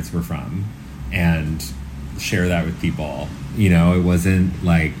grandparents were from and share that with people. You know, it wasn't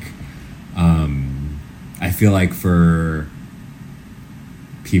like, I feel like for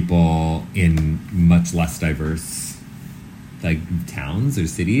people in much less diverse like towns or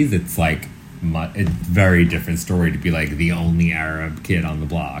cities, it's like a very different story to be like the only Arab kid on the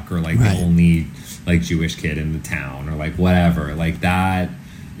block or like the only like Jewish kid in the town or like whatever. Like that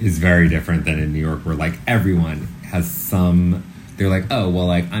is very different than in New York, where like everyone has they're like, oh well,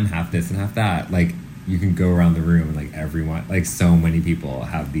 like I'm half this and half that. Like you can go around the room and like everyone, like so many people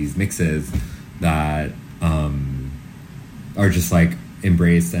have these mixes that are just like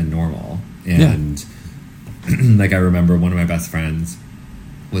embraced and normal. And like I remember one of my best friends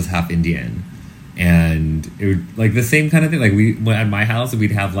was half Indian, and it would like the same kind of thing. Like at my house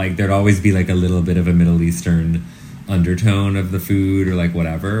we'd have like there'd always be like a little bit of a Middle Eastern undertone of the food or like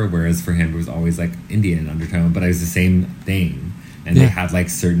whatever, whereas for him it was always like Indian undertone, but it was the same thing. And they had like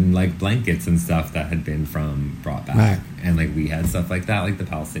certain like blankets and stuff that had been brought back, and like we had stuff like that, like the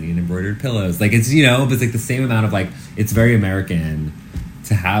Palestinian embroidered pillows. Like it's, you know, but it's like the same amount of like, it's very American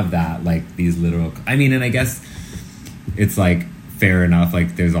to have that, like these literal, I mean, and I guess it's like fair enough,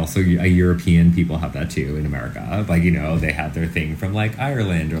 like there's also a European people have that too in America, like, you know, they had their thing from like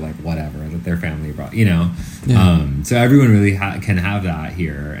Ireland or like whatever that their family brought, you know. So everyone really can have that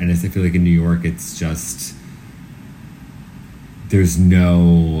here, and I feel like in New York it's just there's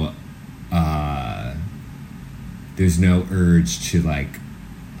no urge to like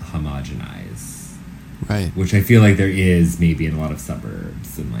homogenize, right? Which I feel like there is maybe in a lot of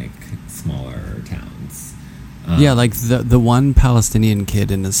suburbs and like smaller towns. Yeah, like the one Palestinian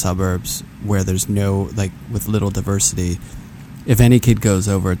kid in the suburbs where there's no, like, with little diversity, if any kid goes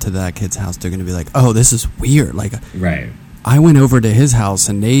over to that kid's house, they're going to be like, oh, this is weird. Like, right. I went over to his house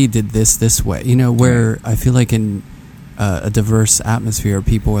and they did this way. You know, where I feel like in a diverse atmosphere,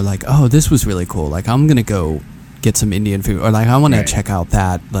 people are like, oh, this was really cool. Like, I'm going to go get some Indian food. Or, like, I want to check out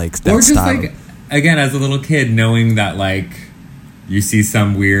that, like, that or just, style. like, again, as a little kid, knowing that, like, you see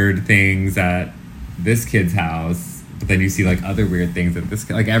some weird things at this kid's house, but then you see, like, other weird things at this...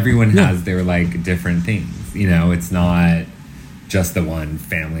 Like, everyone has their, like, different things, you know? It's not just the one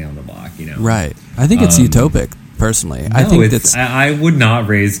family on the block, you know? Right. I think it's utopic, personally. No, I think that's... I would not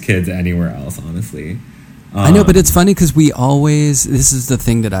raise kids anywhere else, honestly. I know, but it's funny because we always... This is the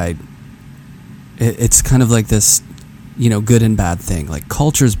thing that it's kind of like this, you know, good and bad thing. Like,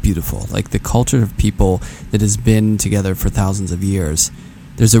 culture is beautiful. Like, the culture of people that has been together for thousands of years...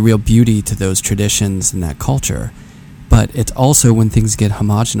 There's a real beauty to those traditions and that culture. But it's also when things get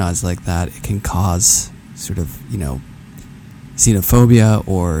homogenized like that, it can cause sort of, you know, xenophobia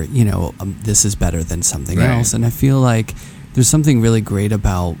or, you know, this is better than something else. And I feel like there's something really great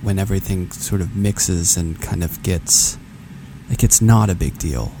about when everything sort of mixes and kind of gets, like, it's not a big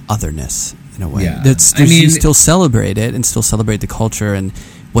deal, otherness in a way. Yeah. You still celebrate it and still celebrate the culture and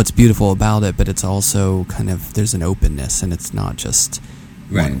what's beautiful about it, but it's also kind of, there's an openness and it's not just...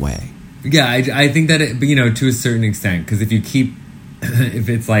 one way. Yeah, I think that it, you know, to a certain extent, because if you keep, if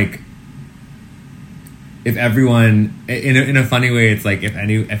it's like, if everyone, in a funny way, it's like if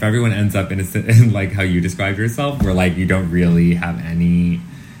everyone ends up in like how you described yourself, where like you don't really have any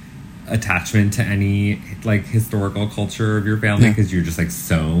attachment to any like historical culture of your family because you're just like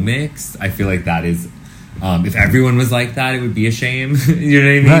so mixed. I feel like that is, if everyone was like that, it would be a shame. You know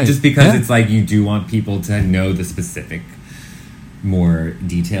what I mean? Right. Just because it's like you do want people to know the specific, more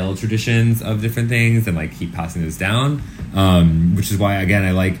detailed traditions of different things and like keep passing those down, which is why again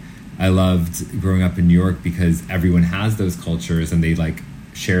I loved growing up in New York because everyone has those cultures and they like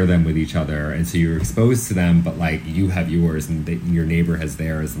share them with each other, and so you're exposed to them, but like you have yours and your neighbor has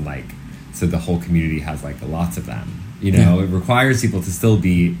theirs, and like so the whole community has like lots of them, you know. It requires people to still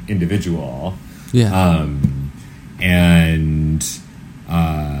be individual, but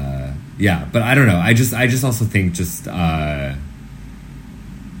I don't know, I just also think just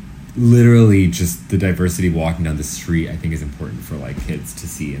literally just the diversity walking down the street I think is important for like kids to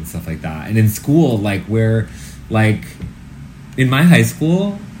see and stuff like that. And in school, like where like in my high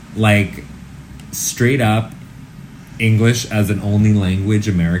school, like straight up English as an only language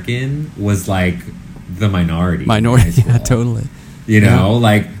American was like the minority. Yeah, totally. You know,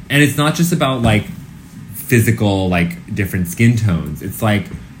 like, and it's not just about like physical like different skin tones. It's like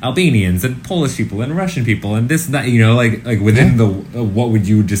Albanians and Polish people and Russian people and this and that, you know, like within the what would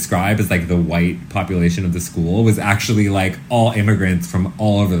you describe as like the white population of the school was actually like all immigrants from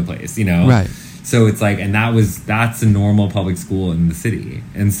all over the place, you know? Right. So it's like, and that's a normal public school in the city.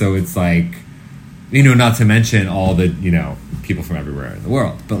 And so it's like, you know, not to mention all the, you know, people from everywhere in the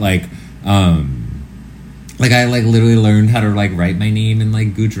world, but like I like literally learned how to like write my name in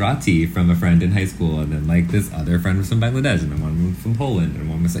like Gujarati from a friend in high school, and then like this other friend was from Bangladesh, and then one was from Poland, and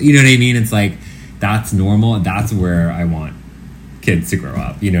one was, you know what I mean? It's like that's normal, and that's where I want kids to grow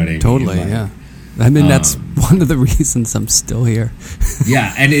up. You know what I mean? Totally, like, yeah. I mean, that's one of the reasons I'm still here.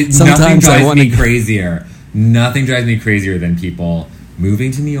 Yeah, and nothing drives me crazier. Nothing drives me crazier than people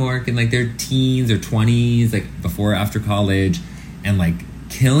moving to New York in like their teens or 20s, like before or after college, and like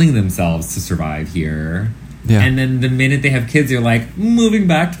killing themselves to survive here. Yeah. And then the minute they have kids, they're like, moving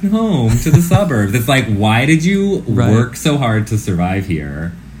back home to the suburbs. It's like, why did you work so hard to survive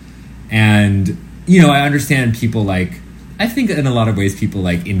here? And, you know, I understand people like, I think in a lot of ways people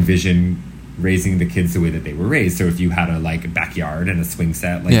like envision raising the kids the way that they were raised. So if you had a like backyard and a swing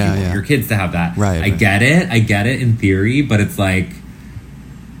set, like you want your kids to have that. Right. I get it in theory, but it's like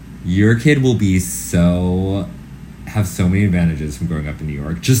your kid will be have so many advantages from growing up in New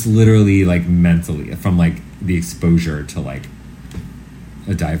York, just literally like mentally, from like the exposure to like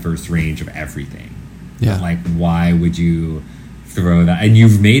a diverse range of everything. Yeah. But, like, why would you throw that? And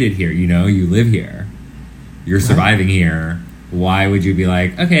you've made it here, you know, you live here, you're surviving here. Why would you be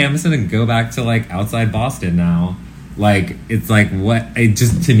like, okay, I'm just gonna go back to like outside Boston now? Like, it's like, what? It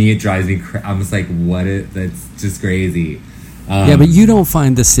just, to me, it drives me I'm just like, that's just crazy. Yeah, but you don't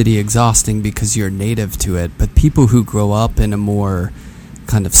find the city exhausting because you're native to it. But people who grow up in a more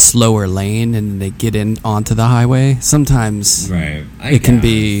kind of slower lane and they get in onto the highway, sometimes Right. it can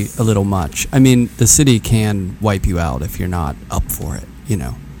be a little much. I mean, the city can wipe you out if you're not up for it, you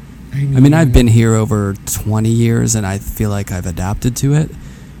know. I mean, I've been here over 20 years and I feel like I've adapted to it,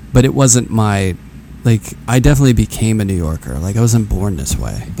 but it wasn't my, like, I definitely became a New Yorker. Like, I wasn't born this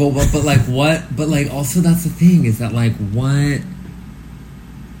way. But like, what? But, like, also that's the thing is that, like,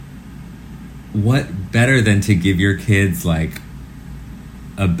 what better than to give your kids, like,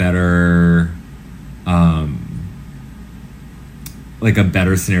 a better, like, a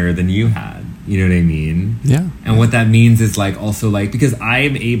better scenario than you had. You know what I mean? Yeah. And what that means is, like, also, like, because I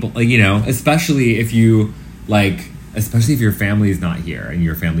am able, like, you know, especially if you, like, especially if your family is not here and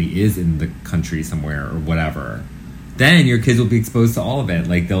your family is in the country somewhere or whatever, then your kids will be exposed to all of it.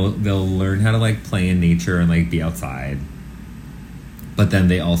 Like, they'll learn how to, like, play in nature and, like, be outside. But then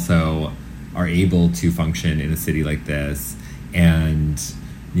they also are able to function in a city like this and,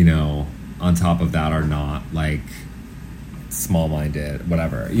 you know, on top of that are not, like, small-minded,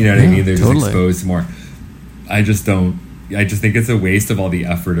 whatever. You know what I mean? They're just exposed to more. I just think it's a waste of all the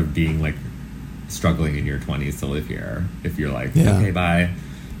effort of being, like, struggling in your 20s to live here if you're like, okay, bye.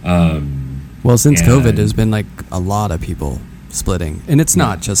 Well, since COVID, there's been, like, a lot of people splitting. And it's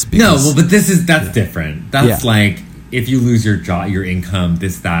not just because... No, well, but that's different. That's like, if you lose your job, your income,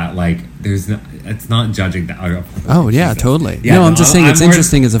 that, like, it's not judging that. Oh, yeah, totally. Yeah, no, I'm just saying it's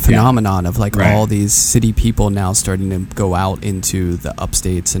interesting as a phenomenon of, like, right. all these city people now starting to go out into the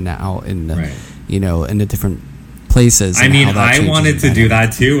upstates and now in the, right. you know, in the different places. I mean, I wanted to do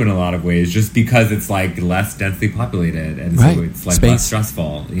that too in a lot of ways, just because it's, like, less densely populated and so it's, like, less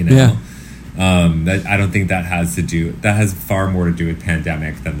stressful, you know? Yeah. That I don't think that has far more to do with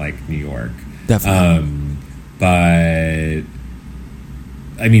pandemic than, like, New York. Definitely. But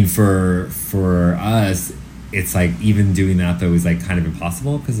I mean, for us, it's like even doing that though is, like, kind of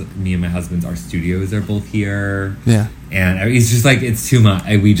impossible because me and my husband's, our studios are both here. Yeah, and it's just like it's too much.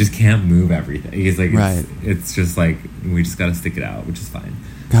 We just can't move everything. It's like right. It's just like we just got to stick it out, which is fine.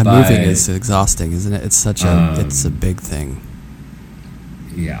 God, moving is exhausting, isn't it? It's such it's a big thing.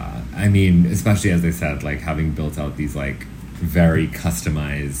 Yeah, I mean, especially as I said, like, having built out these, like, very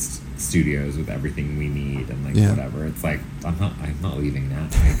customized studios with everything we need and, like, whatever, it's like I'm not leaving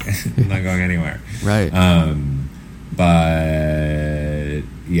that. Like, I'm not going anywhere. Right. But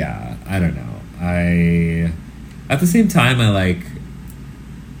yeah, I don't know. At the same time,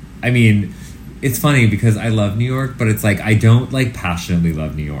 I mean, it's funny because I love New York, but it's like I don't, like, passionately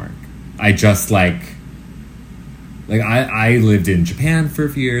love New York. I just like I lived in Japan for a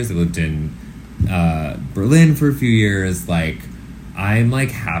few years. I lived in Berlin for a few years. Like, I'm,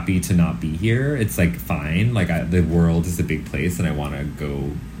 like, happy to not be here. It's, like, fine. Like, the world is a big place, and I want to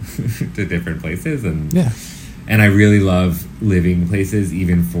go to different places. And I really love living places,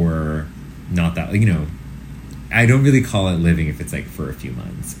 even for not that, you know, I don't really call it living if it's, like, for a few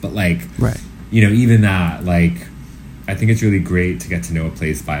months. But, like, right. you know, even that, like, I think it's really great to get to know a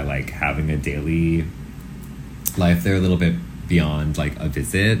place by, like, having a daily life there a little bit beyond, like, a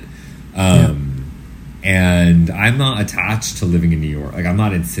visit. And I'm not attached to living in New York. Like, I'm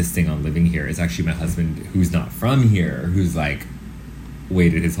not insisting on living here. It's actually my husband, who's not from here, who's, like,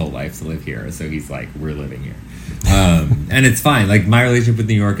 waited his whole life to live here. So he's like, we're living here. And it's fine. Like, my relationship with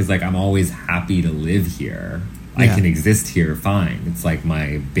New York is, like, I'm always happy to live here. I can exist here fine. It's, like,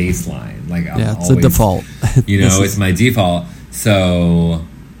 my baseline. Like, it's a default. You know, it's my default. So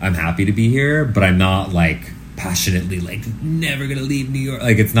I'm happy to be here, but I'm not, like, passionately, like, never gonna leave New York.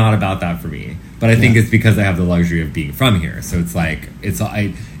 Like, it's not about that for me. But I think it's because I have the luxury of being from here. So it's like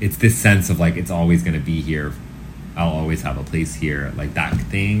it's this sense of, like, it's always gonna be here. I'll always have a place here, like, that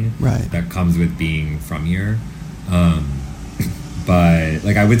thing that comes with being from here. But,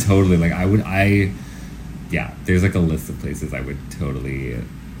 like, I would totally, like, there's, like, a list of places I would totally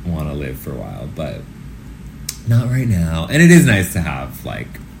want to live for a while, but not right now. And it is nice to have, like,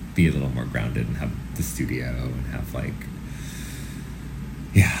 be a little more grounded and have the studio and have, like,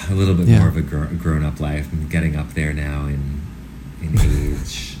 a little bit more of a grown-up life. I'm getting up there now in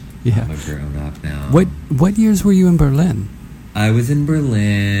age. I'm a grown-up now. What years were you in Berlin? I was in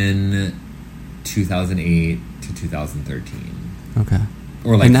Berlin 2008 to 2013. Okay.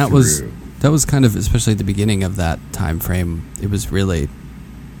 Or, like, and that was kind of, especially at the beginning of that time frame, it was really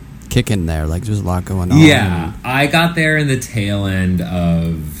kicking there. Like, there's a lot going on. Yeah, I got there in the tail end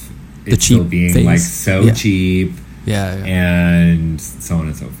of the it still being phase. Like, so cheap. Yeah. And so on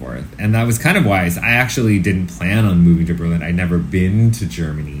and so forth. And that was kind of wise. I actually didn't plan on moving to Berlin. I'd never been to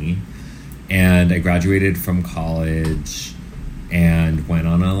Germany. And I graduated from college and went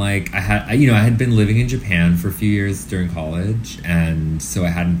on a I had been living in Japan for a few years during college, and so I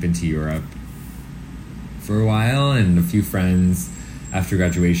hadn't been to Europe for a while, and a few friends after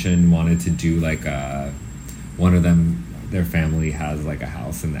graduation wanted to do one of them, their family has a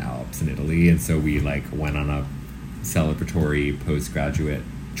house in the Alps in Italy, and so we went on a celebratory postgraduate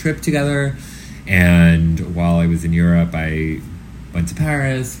trip together. And while I was in Europe, I went to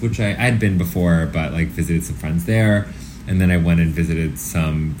Paris, which I'd been before, but visited some friends there. And then I went and visited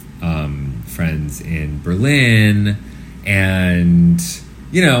some friends in Berlin. And,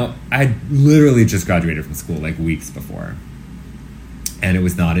 I literally just graduated from school weeks before. And it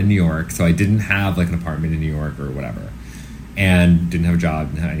was not in New York, so I didn't have an apartment in New York or whatever. And didn't have a job,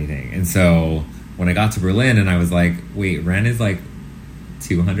 didn't have anything. And so when I got to Berlin and I was like, wait, rent is $200?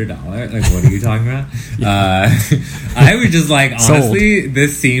 What are you talking about? I was just honestly,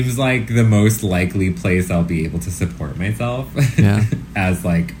 this seems like the most likely place I'll be able to support myself as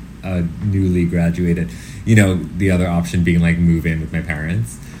a newly graduated. The other option being move in with my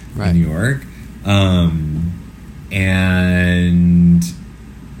parents in New York. And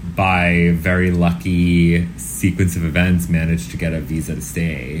by a very lucky sequence of events, managed to get a visa to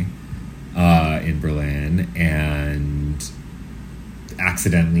stay in Berlin, and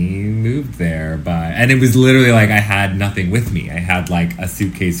accidentally moved there. And it was literally I had nothing with me. I had a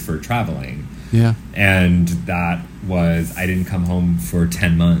suitcase for traveling. Yeah. And that was, I didn't come home for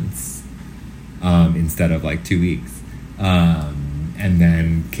 10 months instead of 2 weeks. And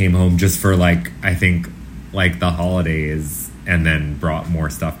then came home just for I think the holidays, and then brought more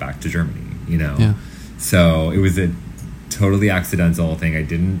stuff back to Germany, Yeah. So it was a totally accidental thing. I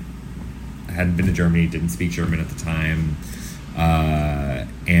hadn't been to Germany, didn't speak German at the time.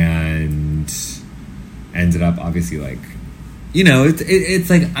 And ended up obviously it's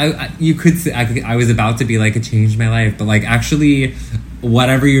you could say I was about to be it changed my life, but actually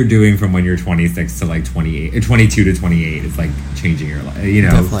whatever you're doing from when you're 26 to 28 or 22 to 28 is changing your life.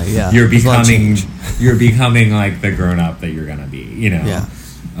 Definitely, yeah. You're becoming the grown up that you're gonna be. Yeah.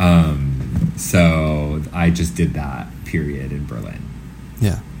 So I just did that period in Berlin.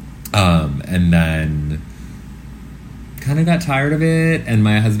 Yeah. And then kind of got tired of it, and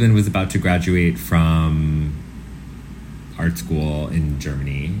my husband was about to graduate from art school in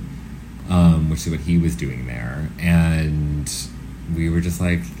Germany, which is what he was doing there, and we were just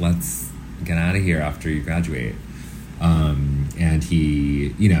let's get out of here after you graduate. And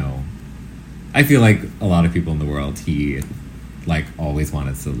he, I feel like a lot of people in the world, he always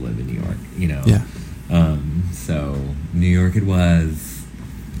wanted to live in New York, Yeah. So New York it was.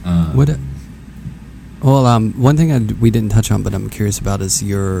 One thing we didn't touch on, but I'm curious about is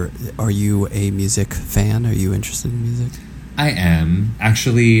are you a music fan? Are you interested in music? I am.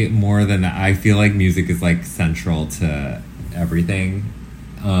 Actually, more than that, I feel like music is central to everything.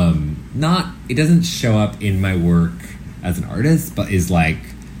 It doesn't show up in my work as an artist, but is I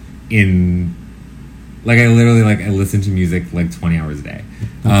literally I listen to music 20 hours a day.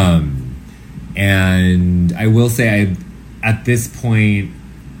 And I will say at this point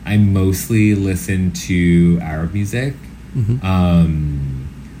I mostly listen to Arab music. Mm-hmm.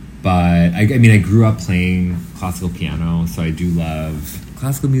 But I grew up playing classical piano, so I do love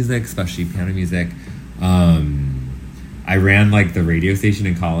classical music, especially piano music. I ran the radio station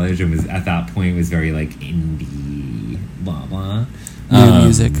in college, and was at that point was very indie, blah blah. New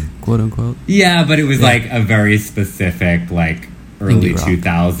music, quote unquote. Yeah, but it was a very specific early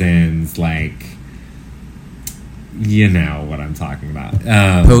 2000s you know what I'm talking about.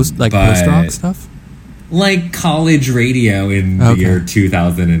 Post rock stuff? College radio in the year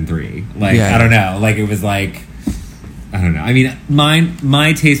 2003. I don't know. It was I don't know. I mean,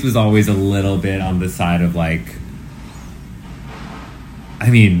 my taste was always a little bit on the side of I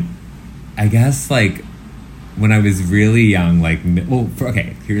guess when I was really young,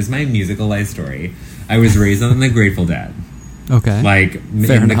 here's my musical life story. I was raised on the Grateful Dead. Okay.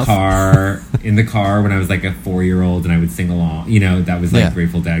 In the car when I was a 4-year-old, and I would sing along. That was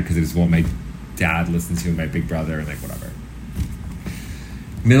Grateful Dead because it was what my dad listened to, and my big brother, and whatever.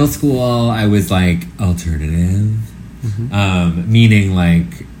 Middle school, I was alternative, meaning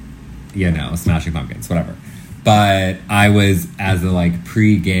Smashing Pumpkins, whatever. But I was, as a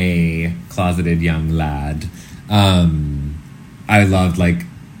pre-gay closeted young lad, I loved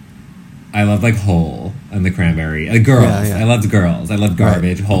Hole and the Cranberry, Girls. Yeah. I loved Girls. I loved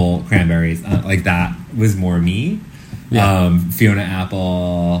Garbage, right. Hole, Cranberries. That was more me. Yeah. Fiona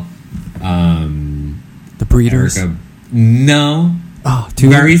Apple. The Breeders. Erica, no. Oh,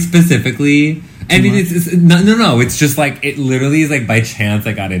 very specifically. too I mean, much? it's no. It's just like it literally is like by chance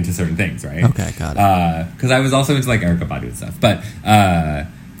I got into certain things, right? Okay, got it. Because I was also into like Erykah Badu and stuff, but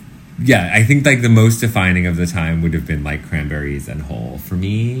yeah, I think like the most defining of the time would have been like Cranberries and Hole for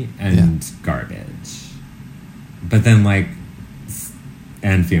me, and Garbage. But then like,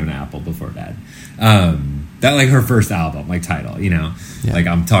 and Fiona Apple Before Bed. That like her first album, like Title, you know, like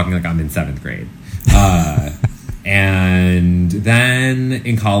I'm talking like I'm in 7th grade. And then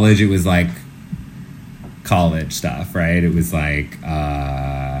in college, it was like college stuff, right? It was like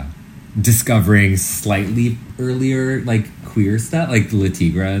discovering slightly earlier like queer stuff, like La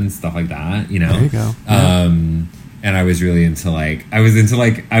Tigra and stuff like that, you know? There you go. And I was really into like, I was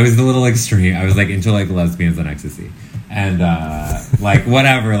a little extreme. I was like into like lesbians and ecstasy. And like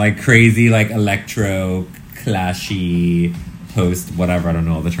whatever, like crazy, like electro, clashy, post, whatever, I don't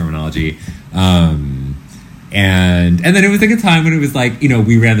know all the terminology. And then it was like a time when it was like, you know,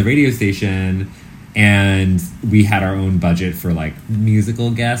 we ran the radio station and we had our own budget for like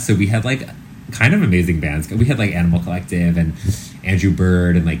musical guests. So we had like kind of amazing bands. We had like Animal Collective and Andrew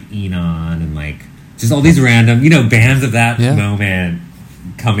Bird and like Enon and like just all these random, you know, bands of that moment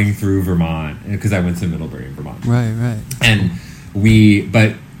coming through Vermont, because I went to Middlebury in Vermont. Right. And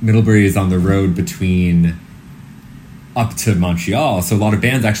but Middlebury is on the road between up to Montreal, so a lot of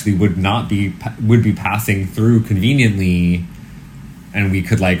bands actually would be passing through conveniently, and we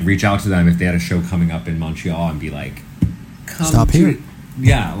could like reach out to them if they had a show coming up in Montreal and be like, come stop here.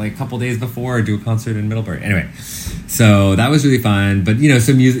 Yeah, like a couple days before, do a concert in Middlebury. Anyway, so that was really fun. But, you know,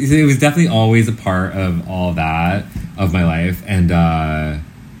 so music, it was definitely always a part of all that, of my life. And, I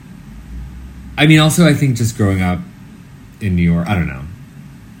mean, also, I think just growing up in New York, I don't know.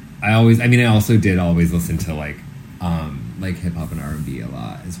 I also did always listen to, like hip-hop and R&B a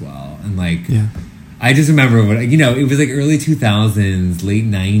lot as well. And, like, I just remember when, you know, it was, like, early 2000s, late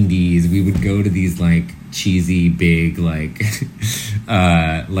 90s, we would go to these, like, cheesy, big, like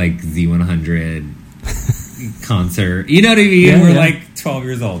Z100 concert. You know what I mean? Yeah, We're like 12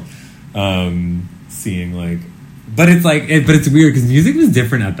 years old, seeing like, but it's like, but it's weird because music was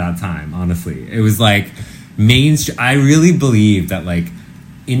different at that time. Honestly, it was like mainstream. I really believe that like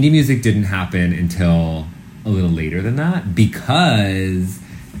indie music didn't happen until a little later than that, because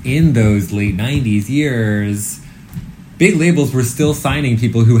in those late 90s years, big labels were still signing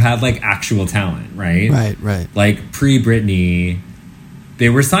people who had like actual talent, right? Right. Like pre-Britney, they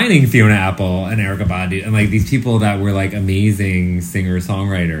were signing Fiona Apple and Erykah Badu and like these people that were like amazing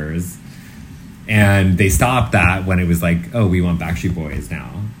singer-songwriters. And they stopped that when it was like, oh, we want Backstreet Boys now,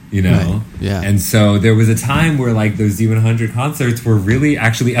 you know? Right. Yeah. And so there was a time where like those Z100 concerts were really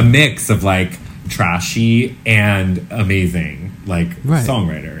actually a mix of like trashy and amazing, like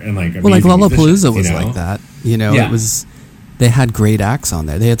songwriter and like amazing like Lollapalooza was you know? like that. You know, it was, they had great acts on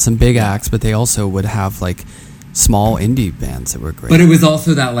there. They had some big acts, but they also would have like small indie bands that were great. But it was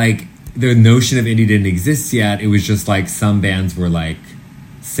also that like the notion of indie didn't exist yet. It was just like some bands were like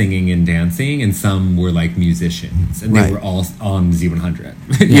singing and dancing, and some were like musicians, and they were all on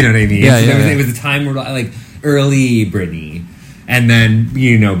Z100. You know what I mean? It was a time where like early Britney, and then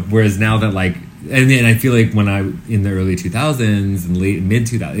you know, whereas now that like, and then I feel like when I in the early 2000s and late mid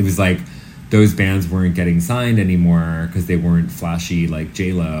 2000s, it was like those bands weren't getting signed anymore because they weren't flashy like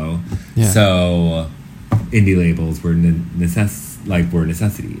J-Lo. Yeah. So indie labels were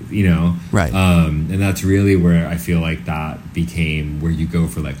necessities, you know? Right. And that's really where I feel like that became where you go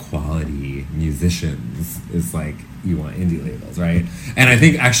for like quality musicians, is like you want indie labels, right? And I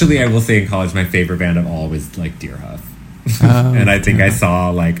think actually I will say in college my favorite band of all was like Deer Huff. And I think I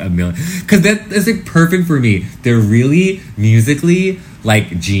saw like a million, because that's like perfect for me. They're really musically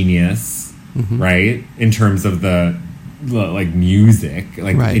like genius, right? In terms of the like music,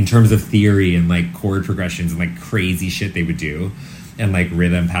 like in terms of theory and like chord progressions and like crazy shit they would do, and like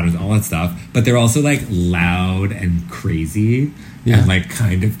rhythm patterns, all that stuff. But they're also like loud and crazy and like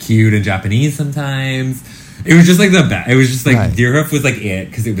kind of cute and Japanese sometimes. It was just like the best. It was just like Deer Huff was like it,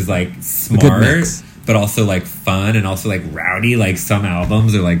 because it was like smart but also like fun and also like rowdy. Like some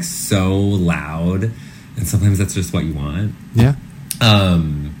albums are like so loud, and sometimes that's just what you want.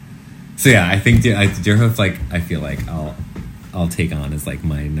 So yeah, I think Deer Huff, like I feel like I'll take on as like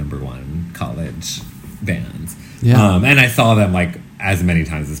my number one college bands. And I saw them like as many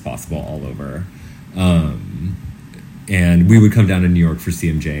times as possible all over. And we would come down to New York for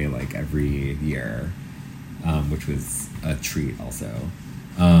CMJ like every year, which was a treat also.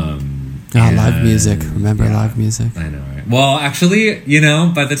 Live music. Remember live music? I know, right? Well, actually, you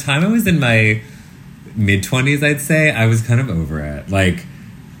know, by the time I was in my mid-20s, I'd say, I was kind of over it. Like,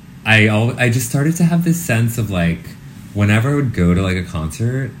 I just started to have this sense of, like, whenever I would go to, like, a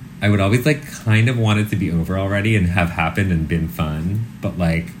concert, I would always like kind of want it to be over already and have happened and been fun, but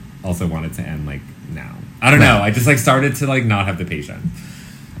like also want it to end like now. I don't know. I just like started to like not have the patience.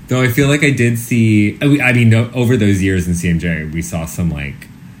 Though I feel like I did see, I mean, over those years in CMJ, we saw some like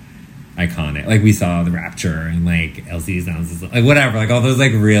iconic, like we saw The Rapture and like LCD Sounds, like whatever, like all those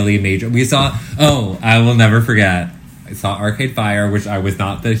like really major. We saw, I will never forget, I saw Arcade Fire, which I was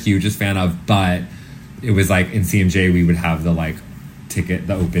not the hugest fan of, but it was like in CMJ we would have the like ticket,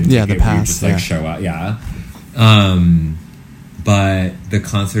 the open ticket, the pass, where you just like show out, but the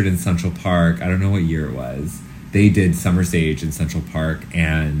concert in Central Park, I don't know what year it was, they did Summer Stage in Central Park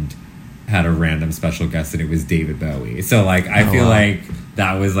and had a random special guest, and it was David Bowie. So like I feel like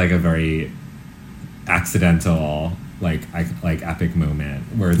that was like a very accidental like epic moment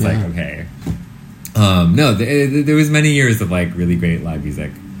where it's like, okay, no, there was many years of like really great live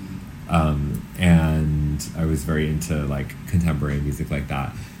music, and I was very into like contemporary music like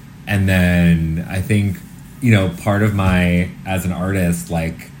that. And then I think, you know, part of my, as an artist,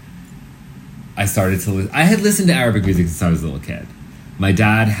 like I started to I had listened to Arabic music since I was a little kid. My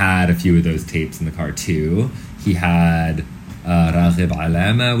dad had a few of those tapes in the car too. He had Raghib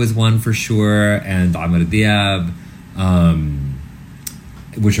Alama was one for sure, and Amr Diab,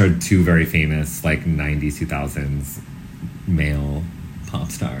 which are two very famous like 90s, 2000s male pop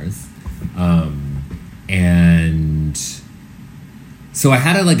stars. And so I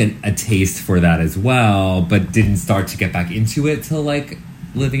had a taste for that as well, but didn't start to get back into it till like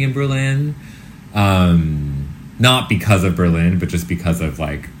living in Berlin. Not because of Berlin, but just because of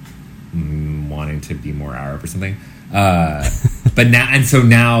like wanting to be more Arab or something. But now, and so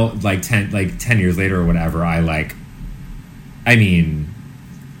now like 10 years later or whatever, I'm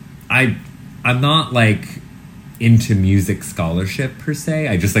not like into music scholarship per se.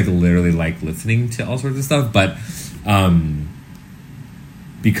 I just like literally like listening to all sorts of stuff, but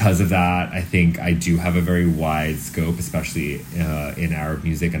because of that, I think I do have a very wide scope, especially in Arab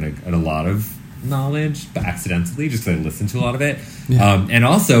music, and a lot of knowledge, but accidentally, just because I listen to a lot of it. Yeah. And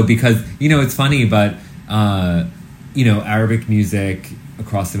also because, you know, it's funny, but, you know, Arabic music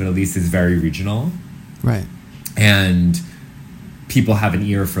across the Middle East is very regional. Right. And people have an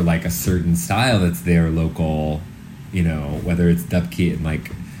ear for, like, a certain style that's their local, you know, whether it's dabki in, like,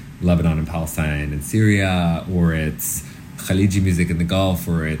 Lebanon and Palestine and Syria, or it's Khaliji music in the Gulf,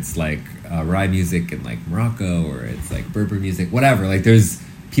 or it's, like, Rai music in, like, Morocco, or it's, like, Berber music, whatever. Like, there's...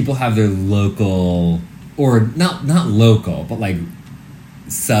 people have their local, or not local, but like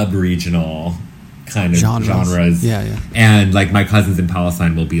sub-regional kind of genres. Yeah. And like my cousins in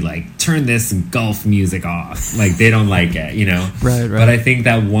Palestine will be like, turn this Gulf music off. Like they don't like it, you know? Right. But I think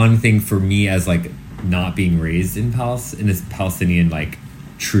that one thing for me as like not being raised in this Palestinian, like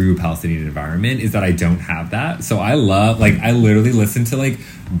true Palestinian environment, is that I don't have that. So I literally listen to like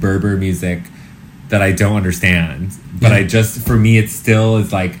Berber music that I don't understand, but I just, for me, it still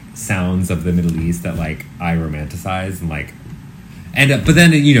is like sounds of the Middle East that like I romanticize and like, and but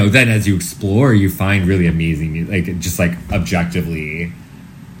then, you know, then as you explore, you find really amazing, like just like objectively,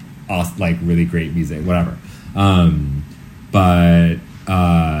 awesome, like really great music, whatever. So,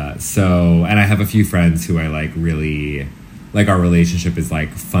 and I have a few friends who I like really, like our relationship is like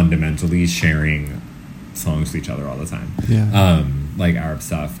fundamentally sharing songs with each other all the time. Yeah. Like Arab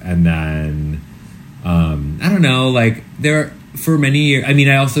stuff, and then. I don't know, like there for many years, I mean,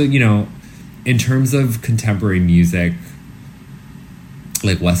 I also, you know, in terms of contemporary music,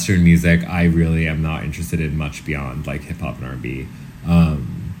 like Western music, I really am not interested in much beyond like hip hop and R&B.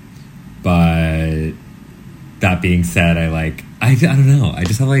 But that being said, I don't know, I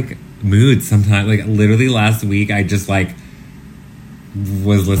just have like moods sometimes. Like literally last week, I just like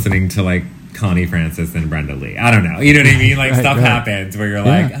was listening to like Connie Francis and Brenda Lee. I don't know. You know what I mean? Like stuff happens where you're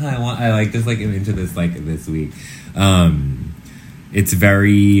like, I like this, like I'm into this like this week. It's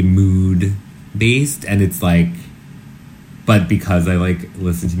very mood based, and it's like, but because I like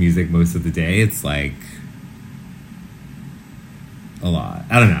listen to music most of the day, it's like a lot.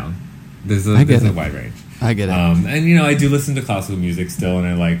 I don't know. There's a wide range. I get it. And you know, I do listen to classical music still, and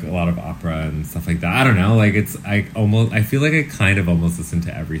I like a lot of opera and stuff like that. I don't know. Like I feel like I kind of almost listen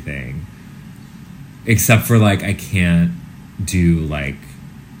to everything. Except for, like, I can't do, like,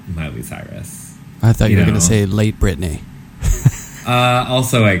 Miley Cyrus. I thought you were going to say late Britney.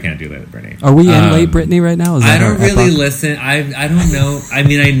 Also, I can't do late Britney. Are we in late Britney right now? Is that I don't really listen. I don't know. I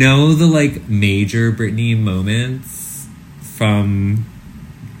mean, I know the, like, major Britney moments from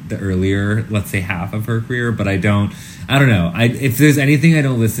the earlier, let's say, half of her career, but I don't know. If there's anything I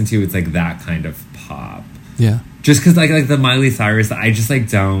don't listen to, it's, like, that kind of pop. Yeah. Just because, like the Miley Cyrus, I just, like,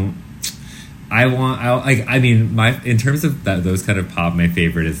 don't... I mean, in terms of those kind of pop, my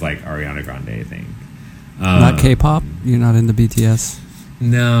favorite is like Ariana Grande, I think. Not K-pop? You're not into BTS?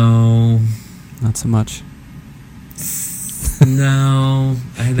 No. Not so much. No.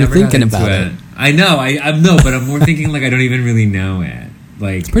 I never You're thinking got into about it. I know. I'm no, but I'm more thinking like I don't even really know it.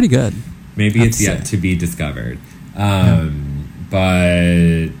 Like it's pretty good. Maybe it's yet to be discovered. But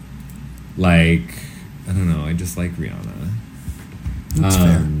like I don't know. I just like Rihanna. That's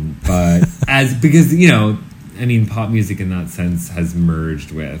fair. But because you know, I mean, pop music in that sense has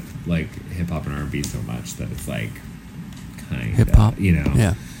merged with like hip hop and R&B so much that it's like kind of hip hop, you know.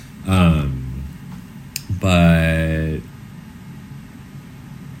 Yeah. But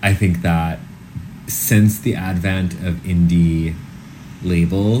I think that since the advent of indie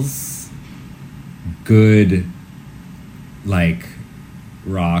labels, good like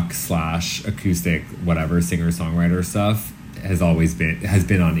rock / acoustic whatever singer-songwriter stuff has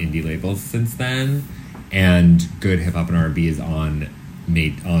been on indie labels since then, and good hip hop and R&B is on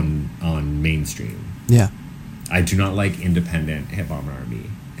mainstream. Yeah. I do not like independent hip hop and R&B.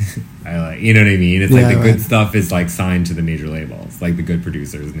 I like, you know what I mean? It's like the good stuff is like signed to the major labels, like the good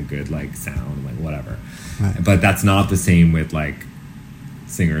producers and the good like sound, like whatever. Right. But that's not the same with like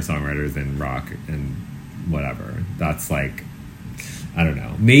singer-songwriters and rock and whatever. That's like, I don't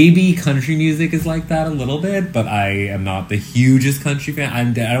know. Maybe country music is like that a little bit, but I am not the hugest country fan. I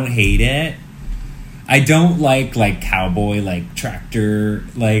don't hate it. I don't like cowboy, like tractor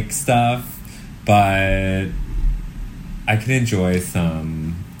like stuff, but I can enjoy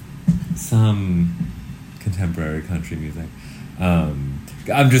some contemporary country music.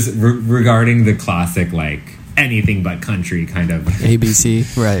 I'm just regarding the classic like anything but country kind of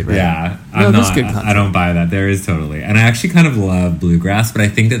ABC, right? Yeah, that's good content. I don't buy that. There is totally, and I actually kind of love bluegrass, but I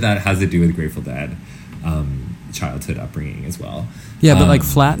think that has to do with Grateful Dead childhood upbringing as well. Yeah, but like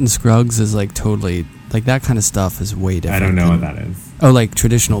Flat and Scruggs is like totally like that kind of stuff is way different. I don't know what that is. Oh, like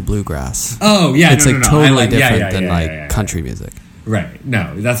traditional bluegrass. Oh yeah, it's no. Totally different than country music. Right.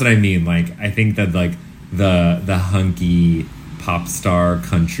 No, that's what I mean. Like I think that like the hunky pop star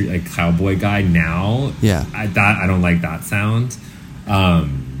country like cowboy guy now. Yeah. I don't like that sound.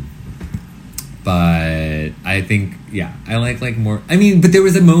 But I think I like more. I mean, but there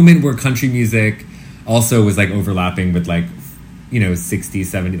was a moment where country music also was like overlapping with like 60s,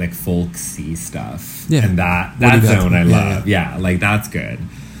 70s like folksy stuff. Yeah. And that zone I love. Yeah, like that's good.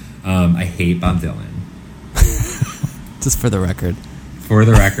 I hate Bob Dylan. Just for the record. For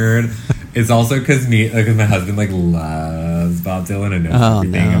the record. It's also because my husband like loves Bob Dylan and knows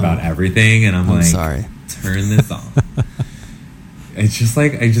everything about everything, and I'm like, sorry. Turn this off. It's just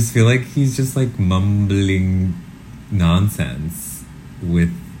like I just feel like he's just like mumbling nonsense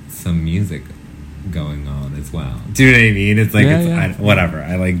with some music going on as well. Do you know what I mean? It's like whatever.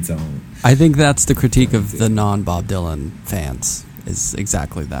 I like don't. I think that's the critique of the non-Bob Dylan fans is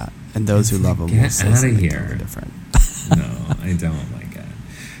exactly that, and those who love him will say something totally different. No, I don't like it.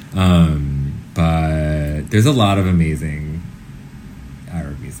 But there's a lot of amazing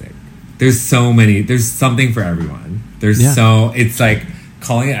Arab music. There's so many. There's something for everyone. It's like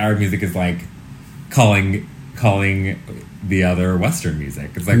calling it Arab music is like calling the other Western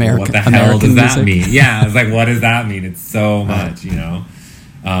music. It's like, what the hell does that mean? Yeah, it's like, what does that mean? It's so much,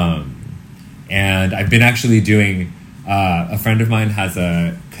 And I've been actually doing. A friend of mine has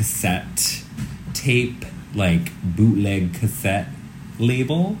a cassette tape, like bootleg cassette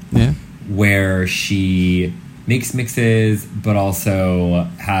label, where she makes mixes, but also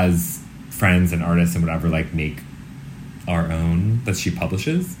has friends and artists and whatever like make our own that she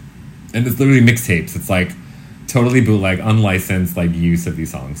publishes, and it's literally mixtapes. It's like totally bootleg, unlicensed like use of these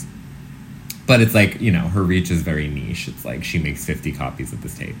songs, but it's like her reach is very niche. It's like she makes 50 copies of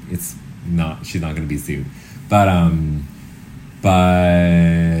this tape. It's not she's not going to be sued, but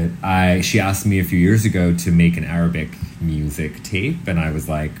she asked me a few years ago to make an Arabic music tape, and I was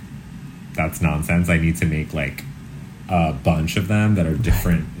like, that's nonsense. I need to make like a bunch of them that are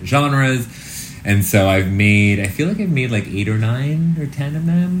different genres. And so I feel like I've made like 8 or 9 or 10 of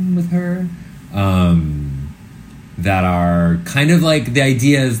them with her, that are kind of like, the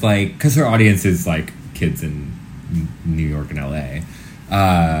idea is like, because her audience is like kids in New York and LA,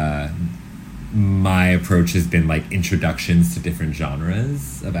 my approach has been like introductions to different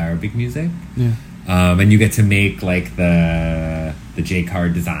genres of Arabic music. Yeah. And you get to make like the J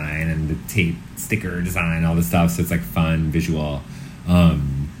card design and the tape sticker design, all this stuff. So it's like fun visual.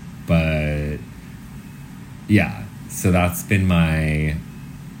 But yeah, so that's been my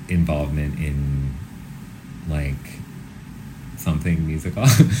involvement in like something musical.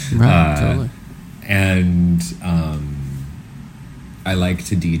 Right, totally. And I like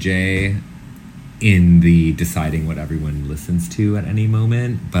to DJ in the deciding what everyone listens to at any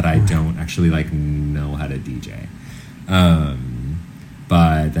moment, but I don't actually like know how to DJ.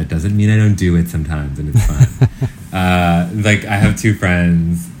 But that doesn't mean I don't do it sometimes, and it's fun. Like I have two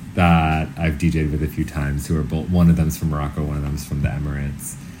friends that I've DJed with a few times who are both, one of them's from Morocco, one of them's from the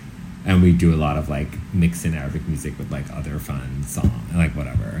Emirates. And we do a lot of like mix in Arabic music with like other fun songs, like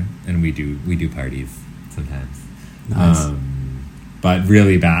whatever. And we do parties sometimes. Nice. But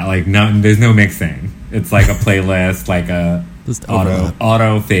really bad, like there's no mixing. It's like a playlist, like a Just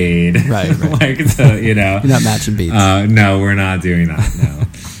auto fade. Right. Like, so, you know. You're not matching beats. No, we're not doing that,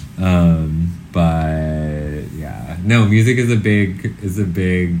 no. But yeah. No, music is a big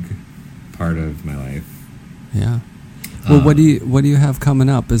part of my life. Yeah. Well, what do you have coming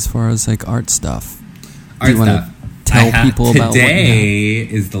up as far as like art stuff? Do you want to tell people about what you have? Today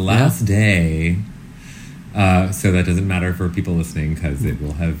is the last day. So that doesn't matter for people listening because it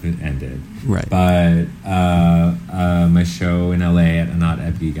will have ended. Right. But my show in LA at Anat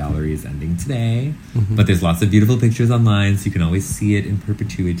Ebgi Gallery is ending today. Mm-hmm. But there's lots of beautiful pictures online, so you can always see it in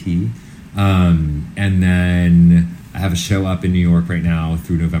perpetuity. And then I have a show up in New York right now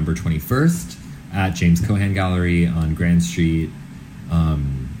through November 21st at James Cohan Gallery on Grand Street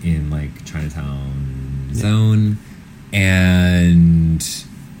in like Chinatown zone. And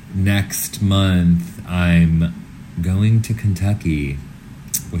next month I'm going to Kentucky,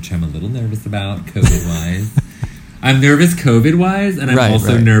 which I'm a little nervous about COVID-wise. I'm nervous COVID-wise, and I'm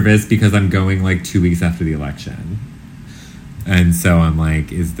also nervous because I'm going like 2 weeks after the election. And so I'm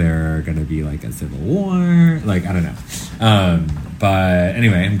like, is there going to be like a civil war? Like, I don't know. But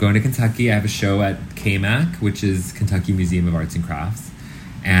anyway, I'm going to Kentucky. I have a show at KMAC, which is Kentucky Museum of Arts and Crafts.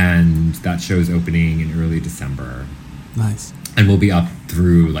 And that show is opening in early December. Nice. And we'll be up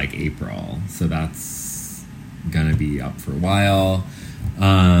through like April. So that's going to be up for a while.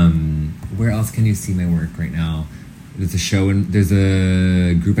 Where else can you see my work right now? There's a show and there's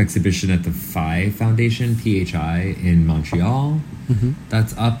a group exhibition at the Phi Foundation, PHI, in Montreal. Mm-hmm.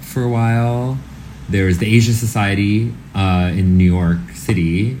 That's up for a while. There's the Asia Society in New York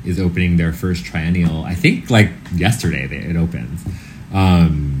City is opening their first triennial. I think like yesterday it opens.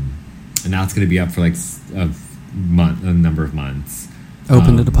 And that's going to be up for like a number of months.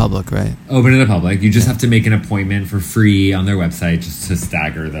 Open to the public, right? Open to the public. You just have to make an appointment for free on their website just to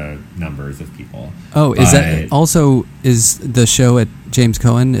stagger the numbers of people. Oh, is that also, is the show at James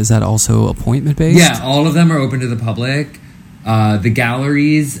Cohan, is that also appointment based? Yeah, all of them are open to the public. The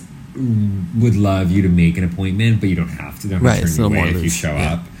galleries would love you to make an appointment, but you don't have to. They don't have to turn you away if you show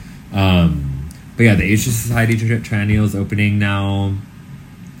up. But yeah, the Asia Society Triennial is opening now.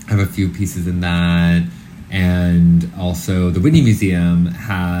 I have a few pieces in that. And also the Whitney Museum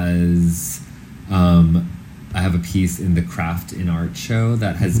has, I have a piece in the Craft in Art show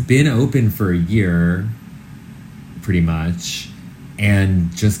that has been open for a year, pretty much,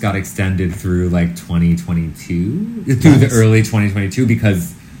 and just got extended through like 2022, through the early 2022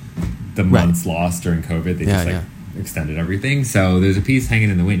 because the months lost during COVID, they extended everything. So there's a piece hanging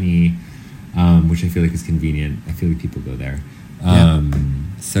in the Whitney, which I feel like is convenient. I feel like people go there.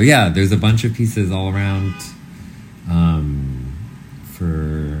 So yeah, there's a bunch of pieces all around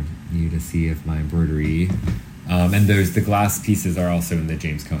for you to see of my embroidery. And there's the glass pieces are also in the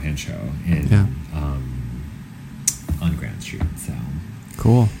James Cohan show on Grand Street. So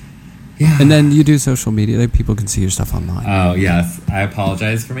cool. Yeah. And then you do social media, like people can see your stuff online. Oh yes. I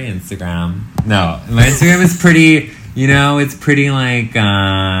apologize for my Instagram. No, my Instagram is pretty, it's pretty like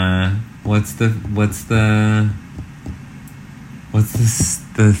what's the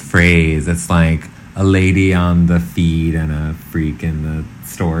phrase? It's like a lady on the feed and a freak in the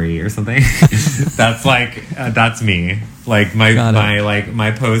story or something. That's like that's me. Like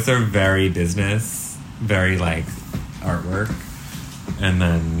my posts are very business, very like artwork, and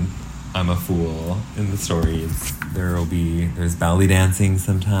then I'm a fool in the stories. There's belly dancing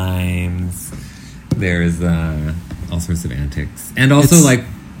sometimes. There's all sorts of antics, and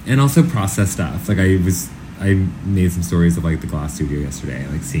also process stuff. Like I made some stories of like the glass studio yesterday,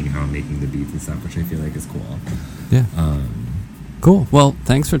 like seeing how I'm making the beads and stuff, which I feel like is cool. Yeah. Cool. Well,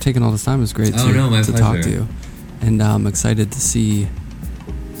 thanks for taking all this time. It was great to talk to you, and I'm excited to see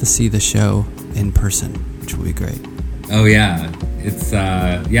the show in person, which will be great. Oh yeah, it's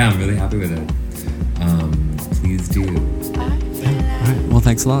I'm really happy with it. Please do. All right. Well,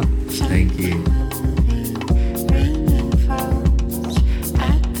 thanks a lot. Thank you.